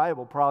 few in the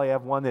Bible probably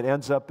have one that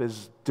ends up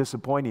as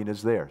disappointing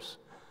as theirs.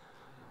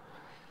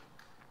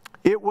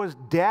 It was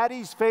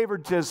daddy's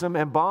favoritism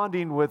and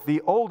bonding with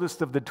the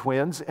oldest of the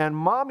twins and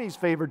mommy's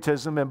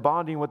favoritism and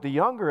bonding with the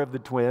younger of the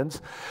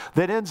twins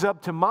that ends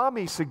up to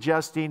mommy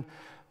suggesting,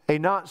 a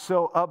not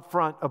so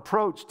upfront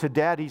approach to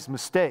daddy's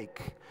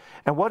mistake.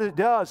 And what it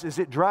does is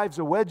it drives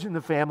a wedge in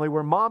the family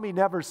where mommy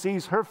never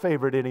sees her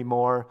favorite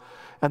anymore,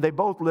 and they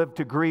both live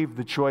to grieve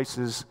the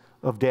choices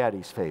of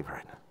daddy's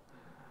favorite.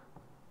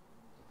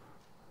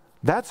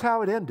 That's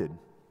how it ended.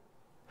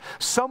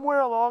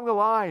 Somewhere along the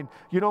line,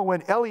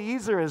 when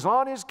Eliezer is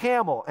on his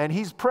camel and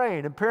he's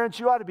praying, and parents,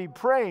 you ought to be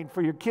praying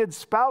for your kids'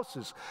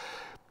 spouses.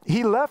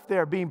 He left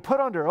there being put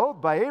under oath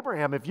by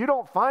Abraham. If you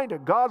don't find a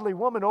godly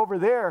woman over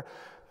there,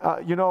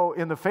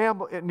 in the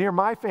family, near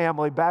my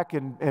family back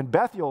in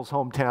Bethuel's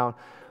hometown,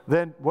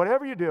 then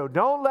whatever you do,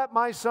 don't let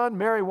my son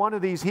marry one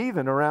of these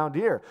heathen around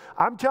here.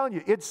 I'm telling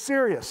you, it's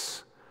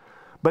serious.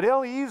 But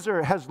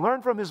Eliezer has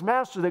learned from his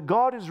master that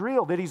God is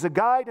real, that he's a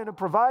guide and a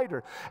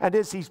provider. And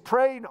as he's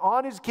praying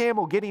on his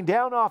camel, getting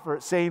down off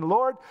it, saying,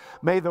 Lord,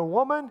 may the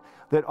woman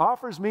that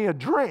offers me a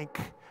drink,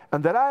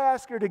 and that I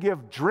ask her to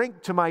give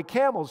drink to my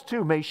camels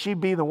too, may she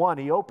be the one.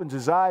 He opens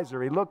his eyes,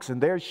 or he looks,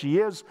 and there she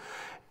is.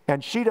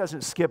 And she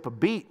doesn't skip a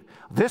beat.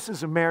 This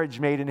is a marriage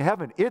made in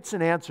heaven. It's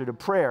an answer to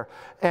prayer.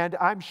 And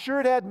I'm sure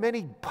it had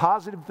many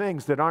positive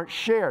things that aren't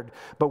shared.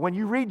 But when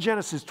you read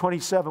Genesis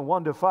 27,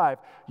 1-5,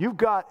 you've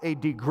got a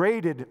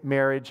degraded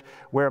marriage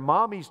where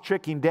mommy's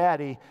tricking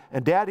daddy,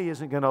 and daddy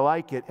isn't going to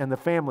like it, and the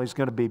family's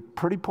going to be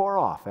pretty poor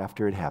off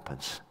after it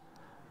happens.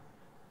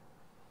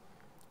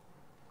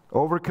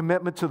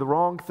 Overcommitment to the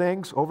wrong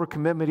things,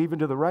 overcommitment even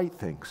to the right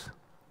things.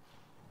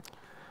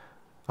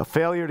 A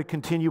failure to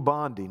continue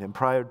bonding and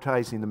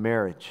prioritizing the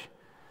marriage.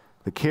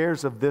 The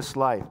cares of this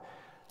life.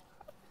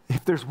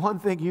 If there's one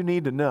thing you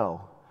need to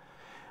know,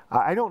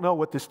 I don't know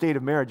what the state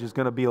of marriage is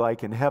going to be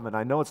like in heaven.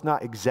 I know it's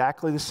not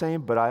exactly the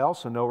same, but I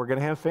also know we're going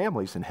to have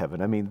families in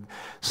heaven. I mean,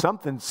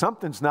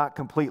 something's not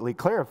completely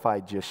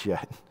clarified just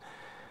yet.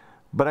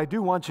 But I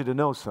do want you to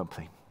know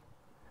something.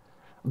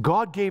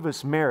 God gave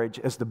us marriage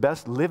as the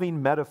best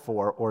living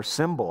metaphor or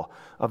symbol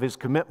of His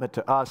commitment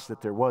to us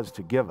that there was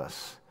to give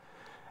us.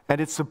 And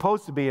it's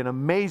supposed to be an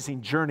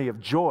amazing journey of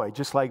joy,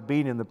 just like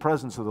being in the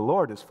presence of the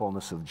Lord is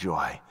fullness of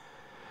joy.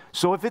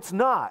 So if it's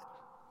not,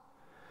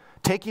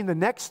 taking the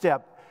next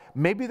step,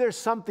 maybe there's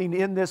something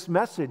in this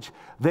message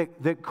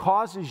that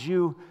causes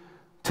you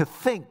to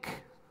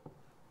think.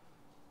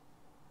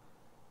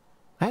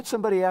 I had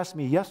somebody ask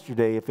me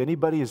yesterday if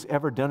anybody has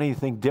ever done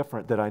anything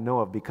different that I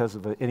know of because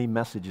of any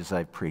messages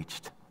I've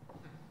preached.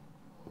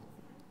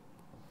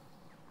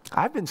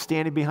 I've been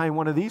standing behind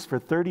one of these for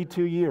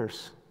 32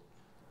 years.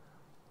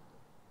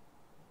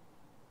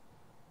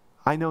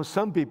 I know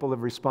some people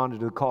have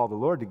responded to the call of the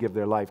Lord to give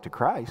their life to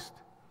Christ.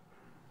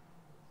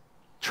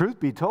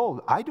 Truth be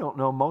told, I don't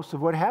know most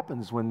of what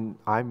happens when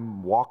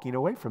I'm walking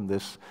away from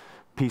this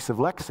piece of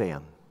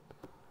Lexan.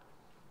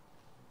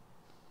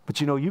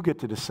 But you get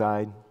to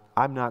decide.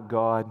 I'm not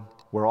God.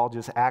 We're all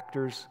just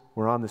actors.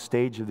 We're on the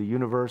stage of the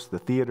universe, the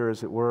theater,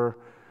 as it were,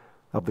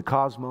 of the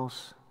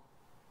cosmos.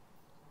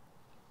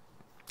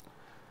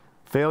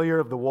 Failure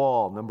of the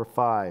wall, number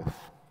 5.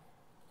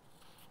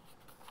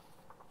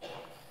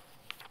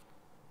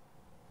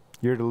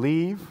 You're to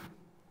leave,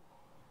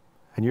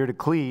 and you're to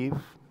cleave,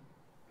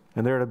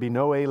 and there are to be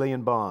no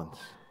alien bonds.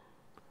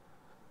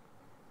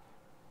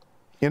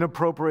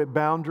 Inappropriate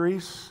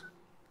boundaries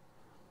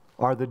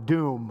are the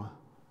doom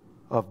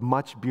of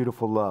much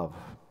beautiful love.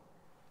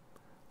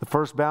 The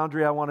first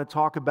boundary I want to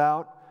talk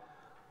about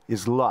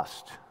is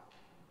lust.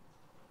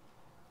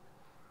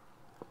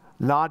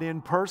 Not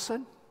in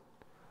person,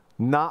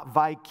 not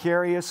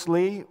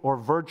vicariously or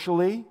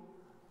virtually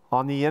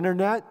on the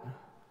internet.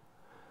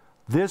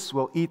 This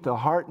will eat the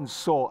heart and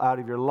soul out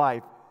of your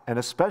life, and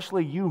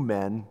especially you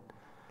men.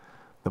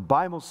 The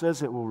Bible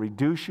says it will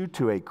reduce you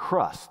to a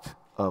crust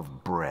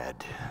of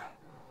bread.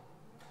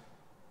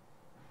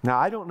 Now,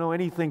 I don't know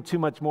anything too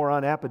much more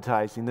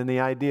unappetizing than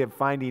the idea of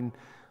finding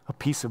a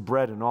piece of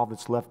bread and all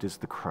that's left is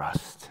the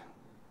crust.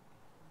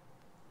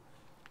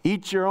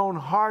 Eat your own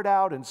heart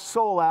out and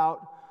soul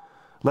out.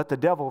 Let the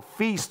devil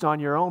feast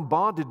on your own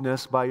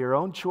bondedness by your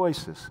own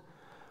choices.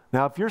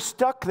 Now, if you're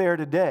stuck there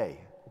today,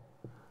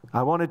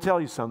 I want to tell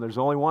you something. There's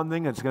only one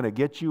thing that's going to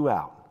get you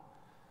out,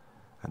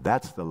 and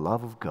that's the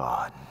love of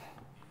God.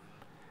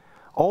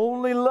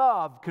 Only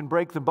love can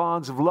break the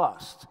bonds of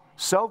lust.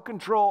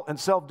 Self-control and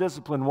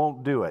self-discipline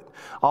won't do it.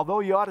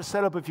 Although you ought to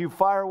set up a few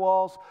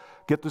firewalls,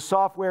 get the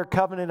software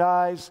covenant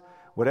eyes,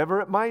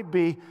 whatever it might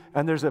be,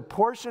 and there's a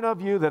portion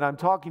of you that I'm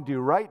talking to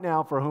right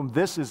now for whom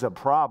this is a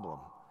problem.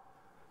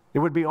 It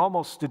would be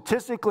almost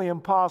statistically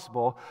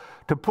impossible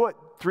to put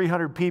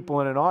 300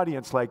 people in an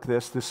audience like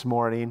this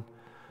morning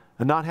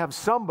and not have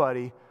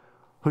somebody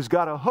who's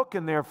got a hook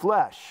in their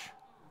flesh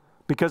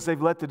because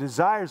they've let the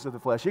desires of the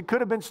flesh. It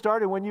could have been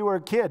started when you were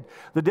a kid.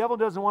 The devil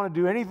doesn't want to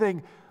do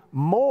anything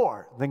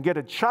more than get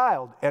a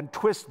child and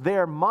twist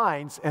their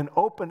minds and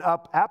open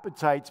up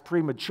appetites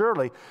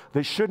prematurely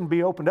that shouldn't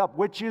be opened up,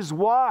 which is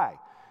why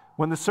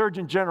when the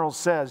Surgeon General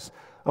says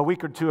a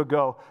week or two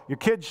ago, your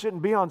kids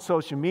shouldn't be on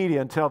social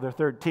media until they're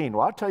 13.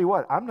 Well, I'll tell you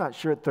what, I'm not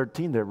sure at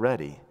 13 they're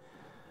ready.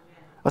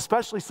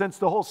 especially since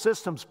the whole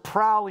system's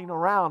prowling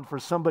around for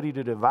somebody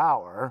to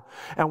devour.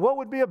 And what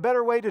would be a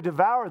better way to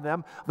devour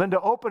them than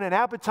to open an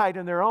appetite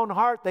in their own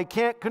heart they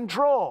can't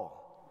control?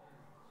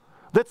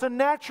 That's a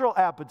natural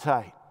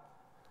appetite.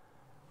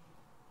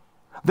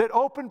 That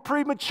open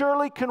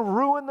prematurely can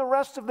ruin the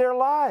rest of their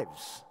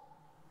lives.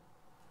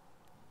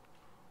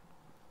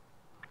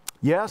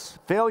 Yes,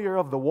 failure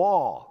of the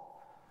wall.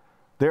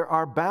 There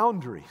are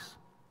boundaries.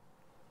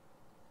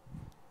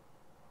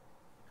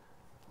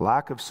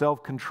 Lack of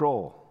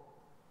self-control.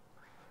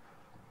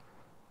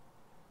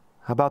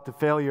 How about the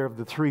failure of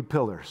the 3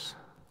 pillars?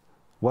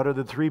 What are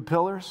the 3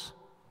 pillars?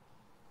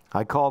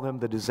 I call them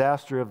the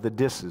disaster of the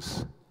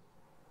disses.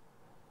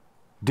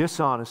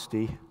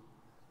 Dishonesty,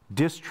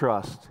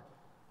 distrust,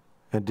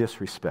 and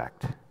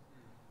disrespect.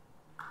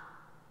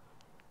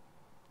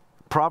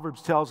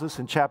 Proverbs tells us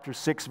in chapter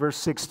 6, verse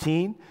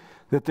 16,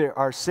 that there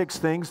are 6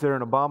 things that are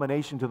an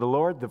abomination to the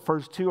Lord. The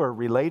first 2 are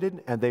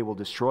related, and they will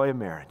destroy a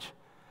marriage.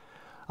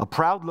 A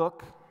proud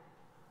look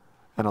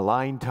and a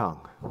lying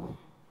tongue.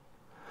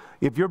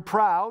 If you're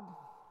proud,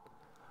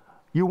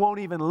 you won't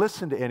even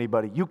listen to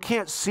anybody. You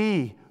can't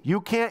see,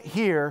 you can't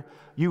hear,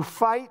 you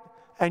fight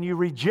and you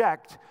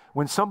reject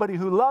when somebody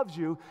who loves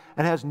you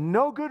and has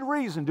no good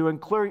reason to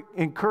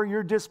incur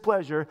your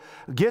displeasure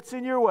gets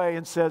in your way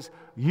and says,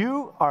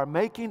 you are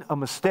making a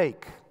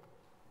mistake.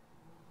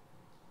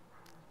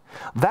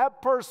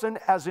 That person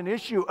has an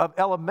issue of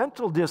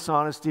elemental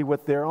dishonesty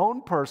with their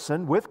own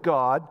person, with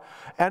God,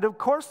 and of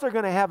course they're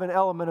going to have an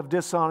element of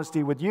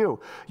dishonesty with you.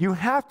 You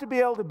have to be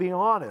able to be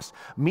honest.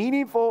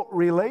 Meaningful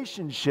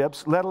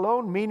relationships, let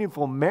alone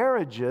meaningful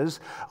marriages,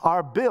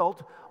 are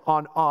built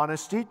on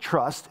honesty,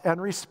 trust,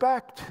 and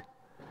respect.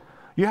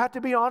 You have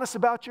to be honest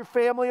about your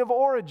family of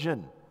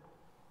origin.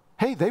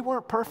 Hey, they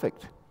weren't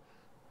perfect.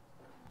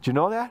 Did you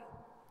know that?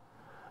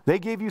 They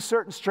gave you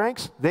certain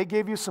strengths. They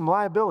gave you some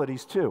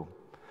liabilities too.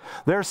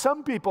 There are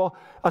some people,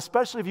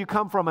 especially if you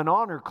come from an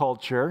honor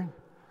culture,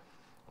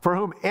 for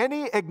whom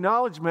any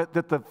acknowledgement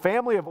that the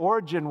family of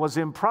origin was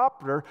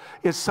improper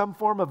is some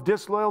form of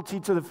disloyalty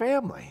to the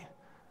family.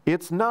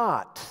 It's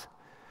not.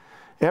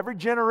 Every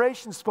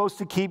generation is supposed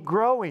to keep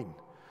growing.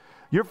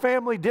 Your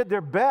family did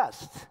their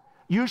best.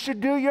 You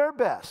should do your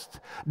best.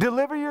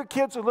 Deliver your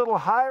kids a little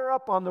higher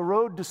up on the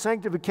road to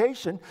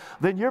sanctification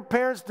than your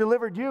parents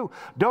delivered you.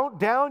 Don't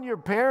down your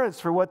parents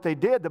for what they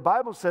did. The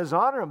Bible says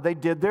honor them. They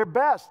did their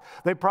best.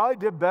 They probably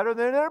did better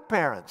than their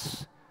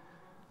parents.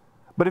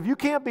 But if you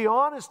can't be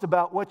honest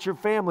about what your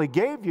family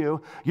gave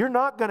you, you're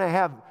not going to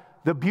have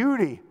the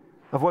beauty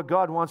of what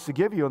God wants to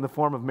give you in the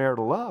form of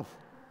marital love.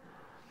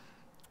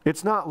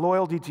 It's not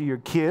loyalty to your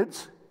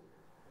kids.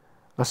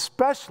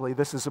 Especially,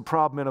 this is a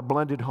problem in a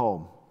blended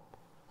home.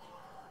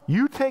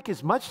 You take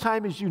as much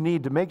time as you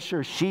need to make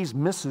sure she's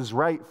Mrs.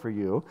 Right for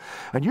you,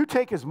 and you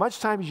take as much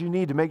time as you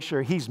need to make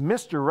sure he's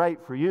Mr.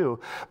 Right for you,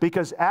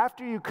 because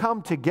after you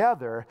come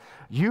together,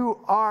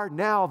 you are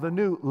now the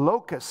new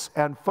locus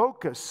and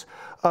focus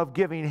of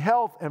giving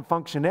health and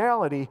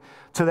functionality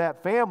to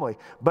that family.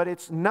 But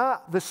it's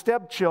not the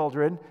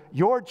stepchildren,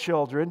 your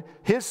children,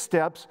 his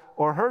steps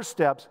or her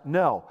steps.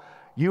 No.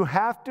 You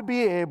have to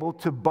be able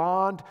to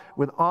bond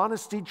with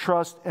honesty,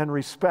 trust, and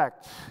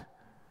respect.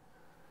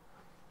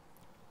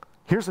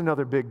 Here's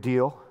another big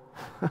deal.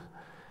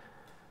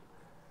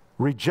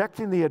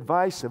 Rejecting the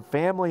advice of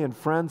family and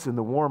friends in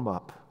the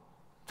warm-up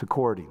to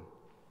courting.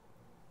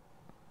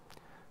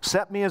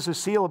 Set me as a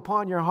seal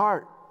upon your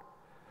heart.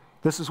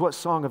 This is what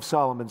Song of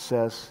Solomon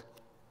says.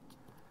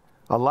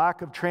 A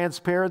lack of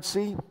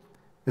transparency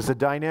is a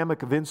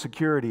dynamic of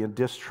insecurity and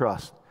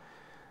distrust.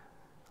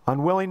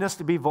 Unwillingness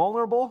to be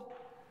vulnerable,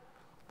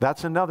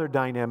 that's another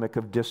dynamic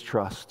of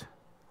distrust.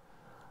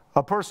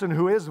 A person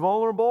who is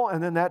vulnerable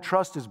and then that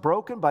trust is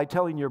broken by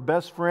telling your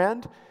best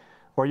friend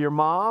or your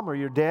mom or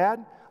your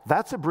dad,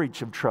 that's a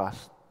breach of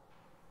trust.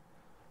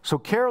 So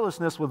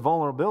carelessness with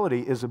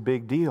vulnerability is a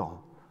big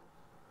deal.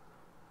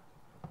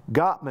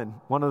 Gottman,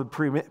 one of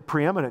the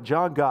preeminent,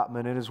 John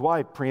Gottman and his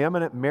wife,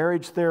 preeminent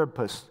marriage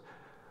therapists,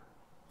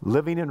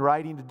 living and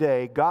writing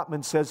today,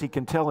 Gottman says he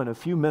can tell in a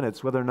few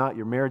minutes whether or not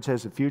your marriage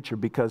has a future,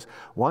 because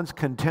once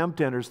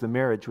contempt enters the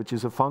marriage, which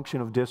is a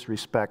function of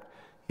disrespect,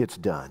 it's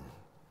done.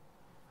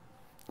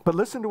 But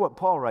listen to what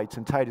Paul writes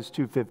in Titus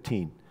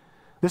 2:15.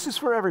 This is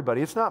for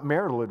everybody. It's not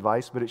marital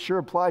advice, but it sure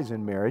applies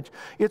in marriage.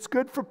 It's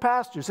good for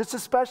pastors. It's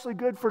especially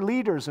good for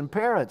leaders and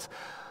parents.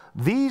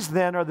 These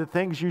then are the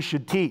things you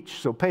should teach,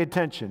 so pay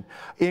attention.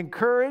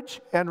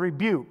 Encourage and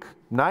rebuke.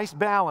 Nice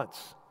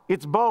balance.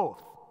 It's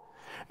both.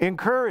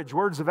 Encourage,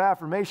 words of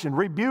affirmation.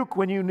 Rebuke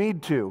when you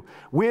need to,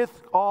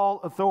 with all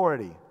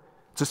authority.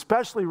 It's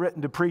especially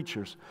written to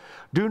preachers.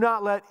 Do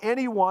not let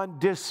anyone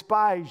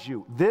despise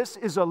you. This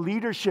is a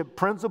leadership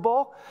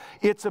principle.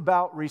 It's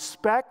about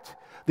respect.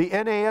 The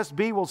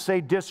NASB will say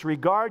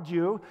disregard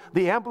you.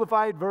 The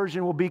Amplified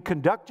Version will be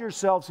conduct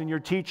yourselves in your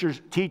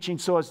teaching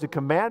so as to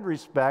command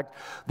respect.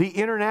 The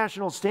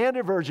International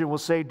Standard Version will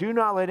say do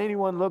not let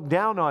anyone look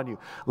down on you.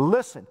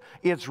 Listen,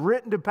 it's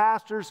written to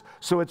pastors,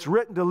 so it's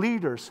written to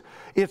leaders.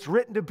 It's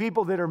written to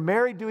people that are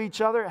married to each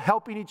other,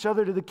 helping each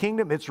other to the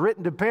kingdom. It's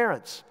written to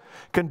parents.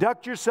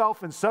 Conduct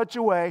yourself in such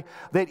a way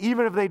that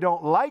even if they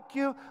don't like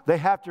you, they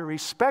have to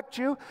respect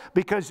you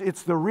because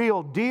it's the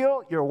real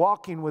deal. You're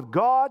walking with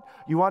God.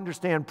 You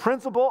understand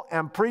principle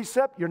and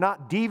precept. You're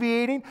not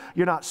deviating.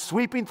 You're not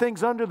sweeping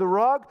things under the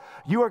rug.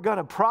 You are going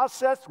to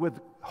process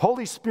with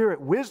Holy Spirit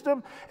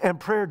wisdom and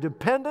prayer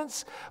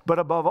dependence. But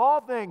above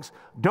all things,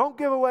 don't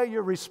give away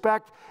your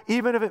respect,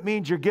 even if it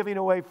means you're giving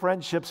away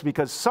friendships,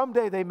 because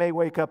someday they may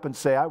wake up and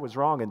say, I was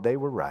wrong and they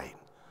were right.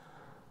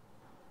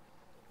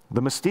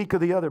 The mystique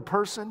of the other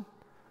person,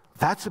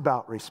 that's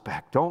about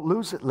respect. Don't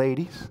lose it,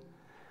 ladies.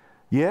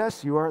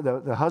 Yes, you are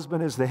the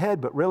husband is the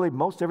head, but really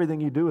most everything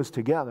you do is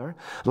together.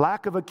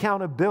 Lack of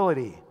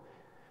accountability.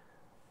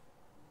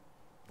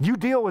 You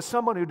deal with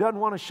someone who doesn't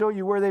want to show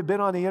you where they've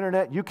been on the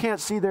internet. You can't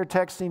see their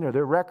texting or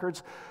their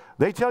records.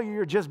 They tell you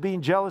you're just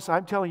being jealous.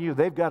 I'm telling you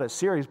they've got a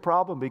serious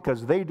problem,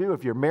 because they do.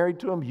 If you're married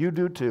to them, you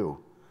do too.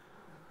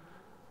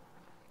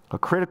 A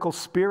critical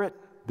spirit,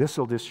 this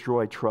will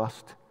destroy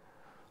trust.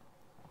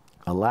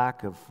 A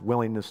lack of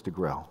willingness to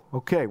grow.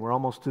 Okay, we're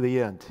almost to the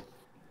end.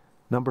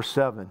 Number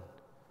 7.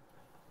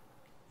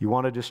 You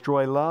want to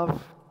destroy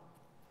love?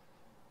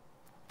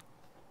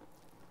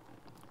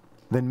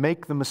 Then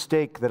make the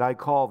mistake that I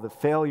call the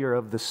failure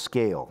of the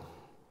scale.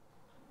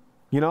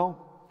 You know,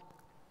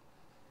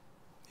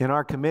 in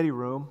our committee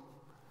room,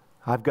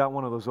 I've got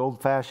one of those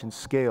old-fashioned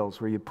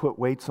scales where you put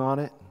weights on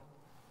it.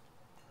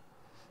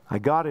 I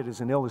got it as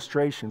an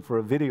illustration for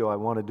a video I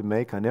wanted to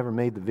make. I never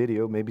made the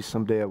video. Maybe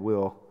someday I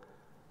will.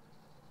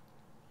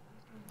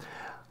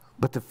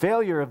 But the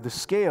failure of the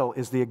scale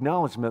is the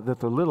acknowledgement that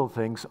the little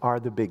things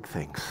are the big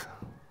things.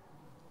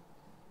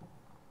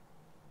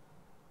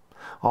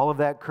 All of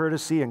that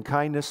courtesy and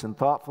kindness and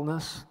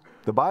thoughtfulness,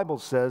 the Bible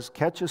says,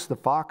 catcheth the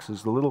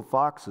foxes, the little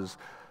foxes,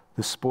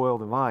 that spoil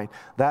the vine.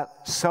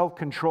 That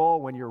self-control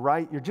when you're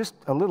right, you're just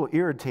a little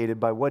irritated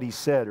by what he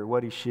said or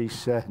what she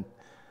said.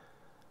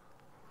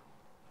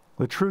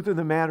 The truth of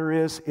the matter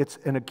is, it's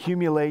an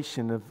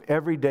accumulation of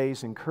every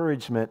day's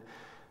encouragement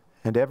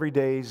and every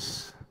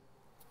day's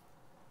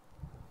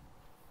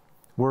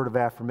word of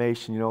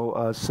affirmation. You know,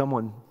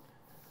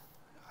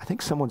 I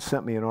think someone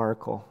sent me an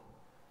article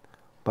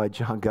by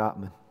John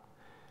Gottman.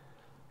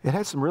 It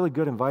had some really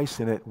good advice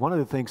in it. One of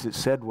the things it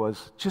said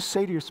was, just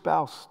say to your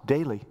spouse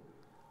daily,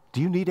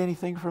 do you need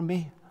anything from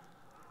me?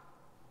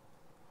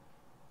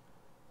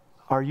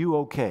 Are you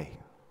okay?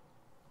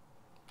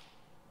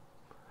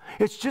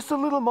 It's just a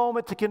little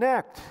moment to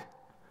connect.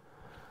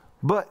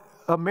 But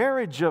a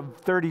marriage of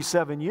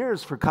 37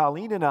 years for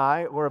Colleen and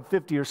I, or of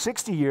 50 or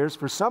 60 years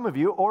for some of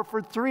you, or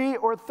for 3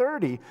 or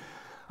 30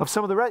 of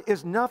some of the rest,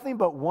 is nothing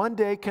but one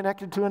day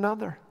connected to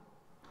another.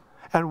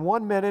 And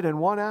 1 minute and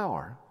 1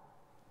 hour.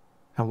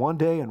 And 1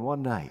 day and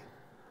 1 night.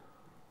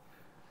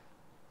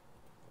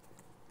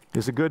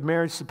 Is a good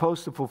marriage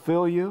supposed to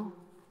fulfill you?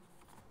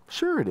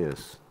 Sure it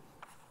is.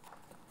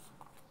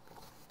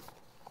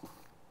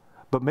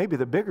 But maybe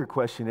the bigger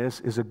question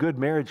is a good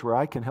marriage where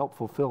I can help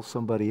fulfill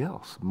somebody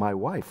else? My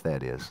wife,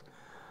 that is.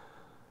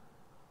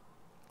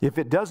 If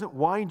it doesn't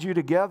wind you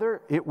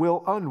together, it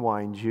will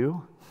unwind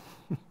you.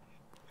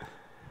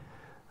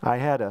 I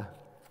had a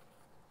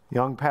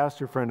young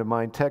pastor friend of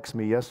mine text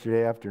me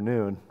yesterday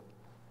afternoon.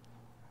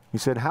 He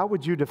said, how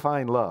would you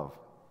define love?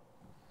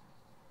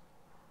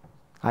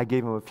 I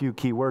gave him a few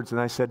key words, and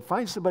I said,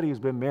 find somebody who's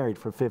been married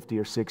for 50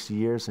 or 60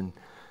 years and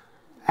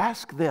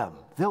ask them.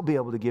 They'll be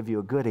able to give you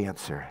a good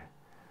answer.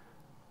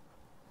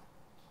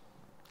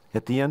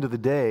 At the end of the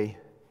day,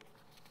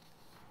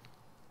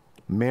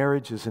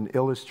 marriage is an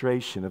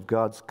illustration of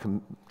God's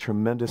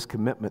tremendous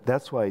commitment.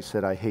 That's why he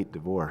said, I hate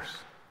divorce.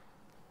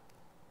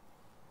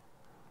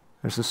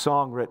 There's a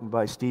song written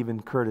by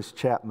Stephen Curtis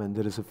Chapman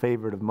that is a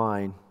favorite of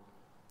mine.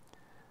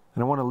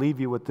 And I want to leave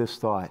you with this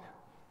thought.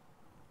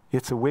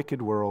 It's a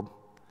wicked world.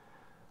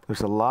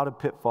 There's a lot of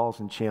pitfalls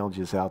and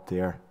challenges out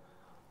there.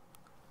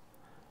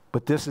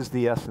 But this is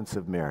the essence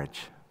of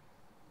marriage.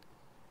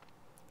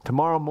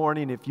 Tomorrow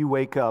morning, if you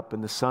wake up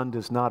and the sun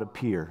does not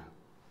appear,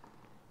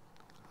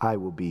 I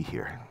will be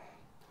here.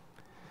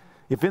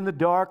 If in the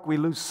dark we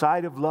lose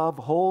sight of love,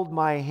 hold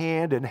my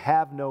hand and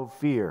have no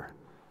fear,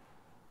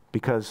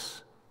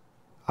 because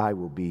I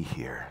will be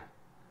here.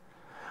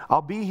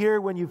 I'll be here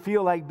when you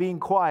feel like being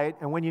quiet,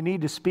 and when you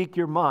need to speak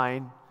your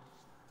mind,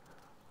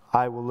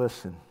 I will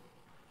listen,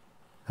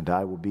 and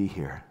I will be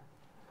here.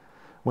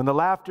 When the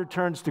laughter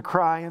turns to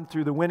crying,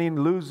 through the winning,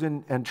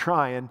 losing, and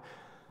trying,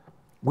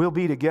 we'll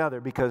be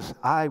together because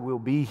I will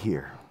be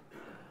here.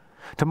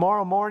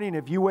 Tomorrow morning,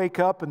 if you wake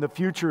up and the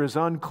future is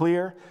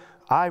unclear,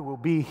 I will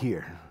be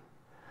here.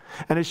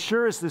 And as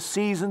sure as the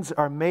seasons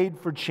are made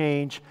for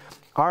change,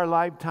 our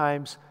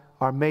lifetimes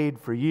are made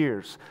for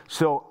years.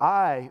 So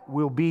I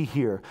will be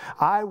here.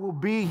 I will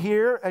be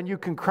here, and you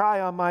can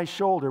cry on my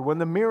shoulder. When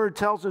the mirror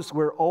tells us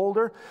we're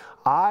older,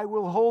 I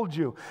will hold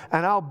you,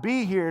 and I'll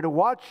be here to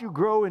watch you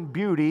grow in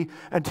beauty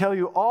and tell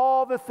you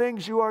all the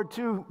things you are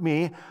to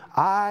me.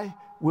 I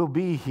will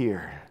be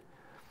here.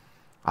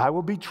 I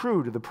will be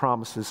true to the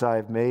promises I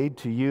have made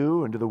to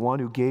you and to the one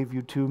who gave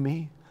you to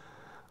me.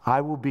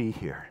 I will be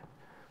here.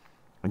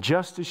 And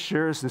just as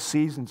sure as the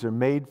seasons are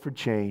made for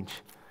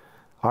change,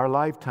 our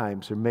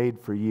lifetimes are made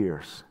for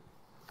years.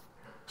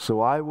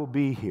 So I will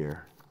be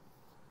here,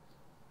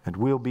 and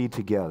we'll be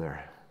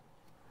together.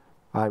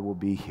 I will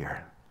be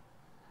here.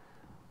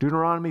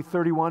 Deuteronomy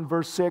 31,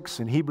 verse 6,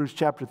 and Hebrews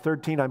chapter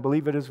 13, I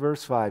believe it is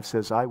verse 5,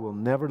 says, I will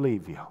never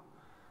leave you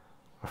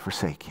or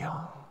forsake you.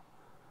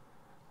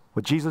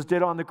 What Jesus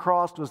did on the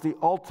cross was the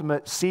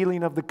ultimate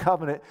sealing of the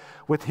covenant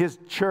with His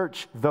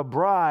church, the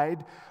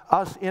bride,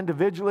 us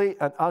individually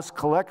and us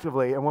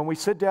collectively. And when we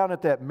sit down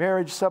at that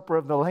marriage supper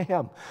of the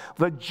Lamb,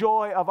 the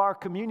joy of our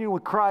communion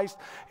with Christ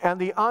and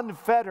the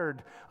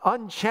unfettered,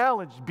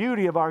 unchallenged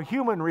beauty of our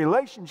human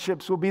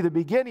relationships will be the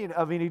beginning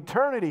of an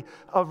eternity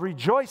of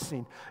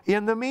rejoicing.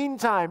 In the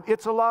meantime,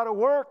 it's a lot of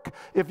work.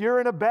 If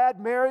you're in a bad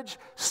marriage,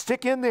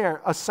 stick in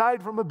there.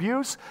 Aside from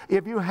abuse,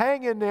 if you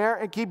hang in there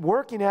and keep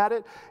working at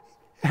it,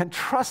 and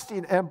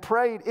trusting and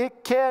praying,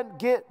 it can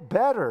get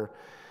better.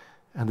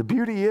 And the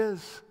beauty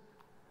is,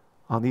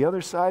 on the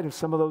other side of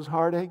some of those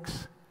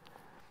heartaches,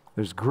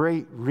 there's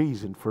great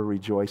reason for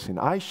rejoicing.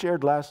 I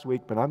shared last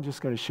week, but I'm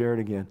just going to share it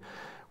again.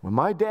 When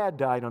my dad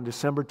died on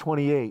December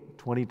 28,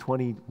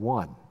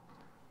 2021,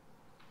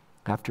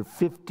 after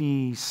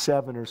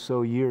 57 or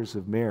so years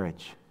of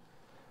marriage,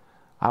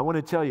 I want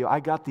to tell you, I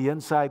got the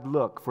inside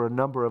look for a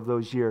number of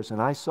those years, and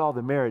I saw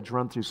the marriage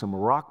run through some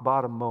rock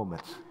bottom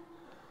moments.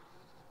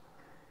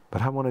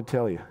 But I want to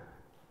tell you,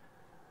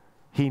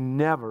 he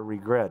never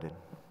regretted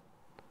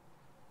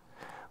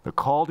the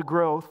call to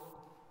growth,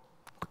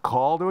 the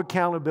call to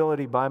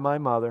accountability by my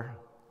mother,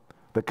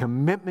 the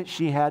commitment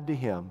she had to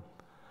him.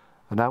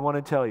 And I want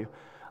to tell you,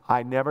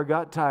 I never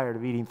got tired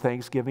of eating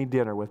Thanksgiving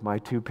dinner with my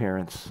two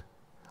parents.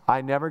 I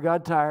never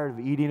got tired of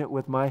eating it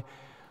with my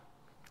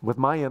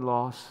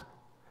in-laws.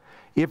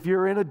 If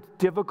you're in a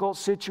difficult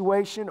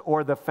situation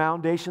or the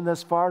foundation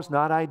thus far is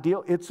not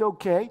ideal, it's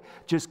okay.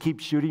 Just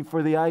keep shooting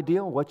for the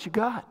ideal, what you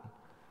got.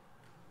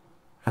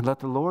 And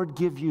let the Lord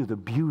give you the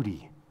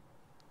beauty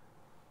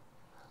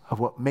of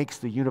what makes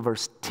the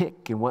universe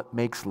tick and what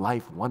makes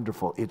life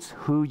wonderful. It's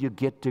who you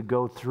get to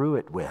go through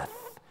it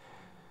with.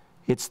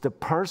 It's the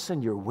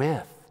person you're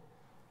with.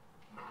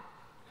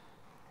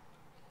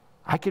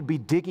 I could be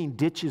digging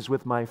ditches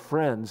with my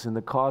friends in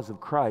the cause of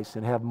Christ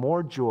and have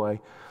more joy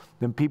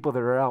than people that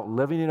are out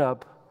living it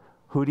up,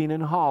 hooting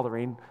and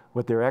hollering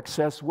with their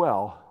excess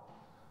well.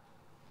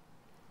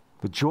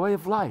 The joy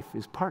of life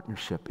is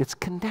partnership. It's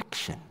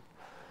connection.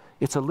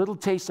 It's a little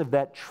taste of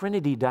that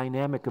Trinity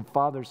dynamic of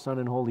Father, Son,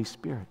 and Holy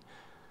Spirit.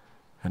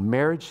 And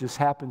marriage just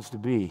happens to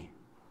be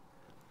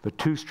the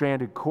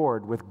two-stranded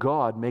cord with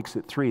God makes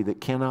it three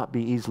that cannot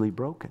be easily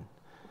broken.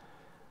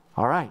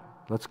 All right,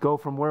 let's go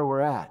from where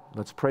we're at.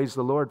 Let's praise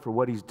the Lord for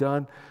what He's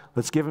done.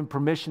 Let's give Him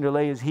permission to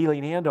lay His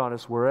healing hand on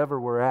us wherever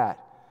we're at.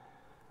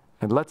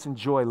 And let's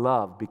enjoy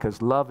love,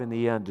 because love in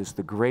the end is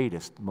the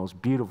greatest,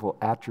 most beautiful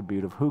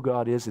attribute of who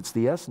God is. It's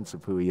the essence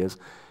of who He is.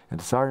 And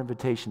it's our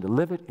invitation to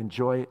live it,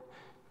 enjoy it,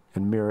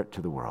 and mirror it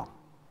to the world.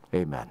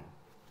 Amen.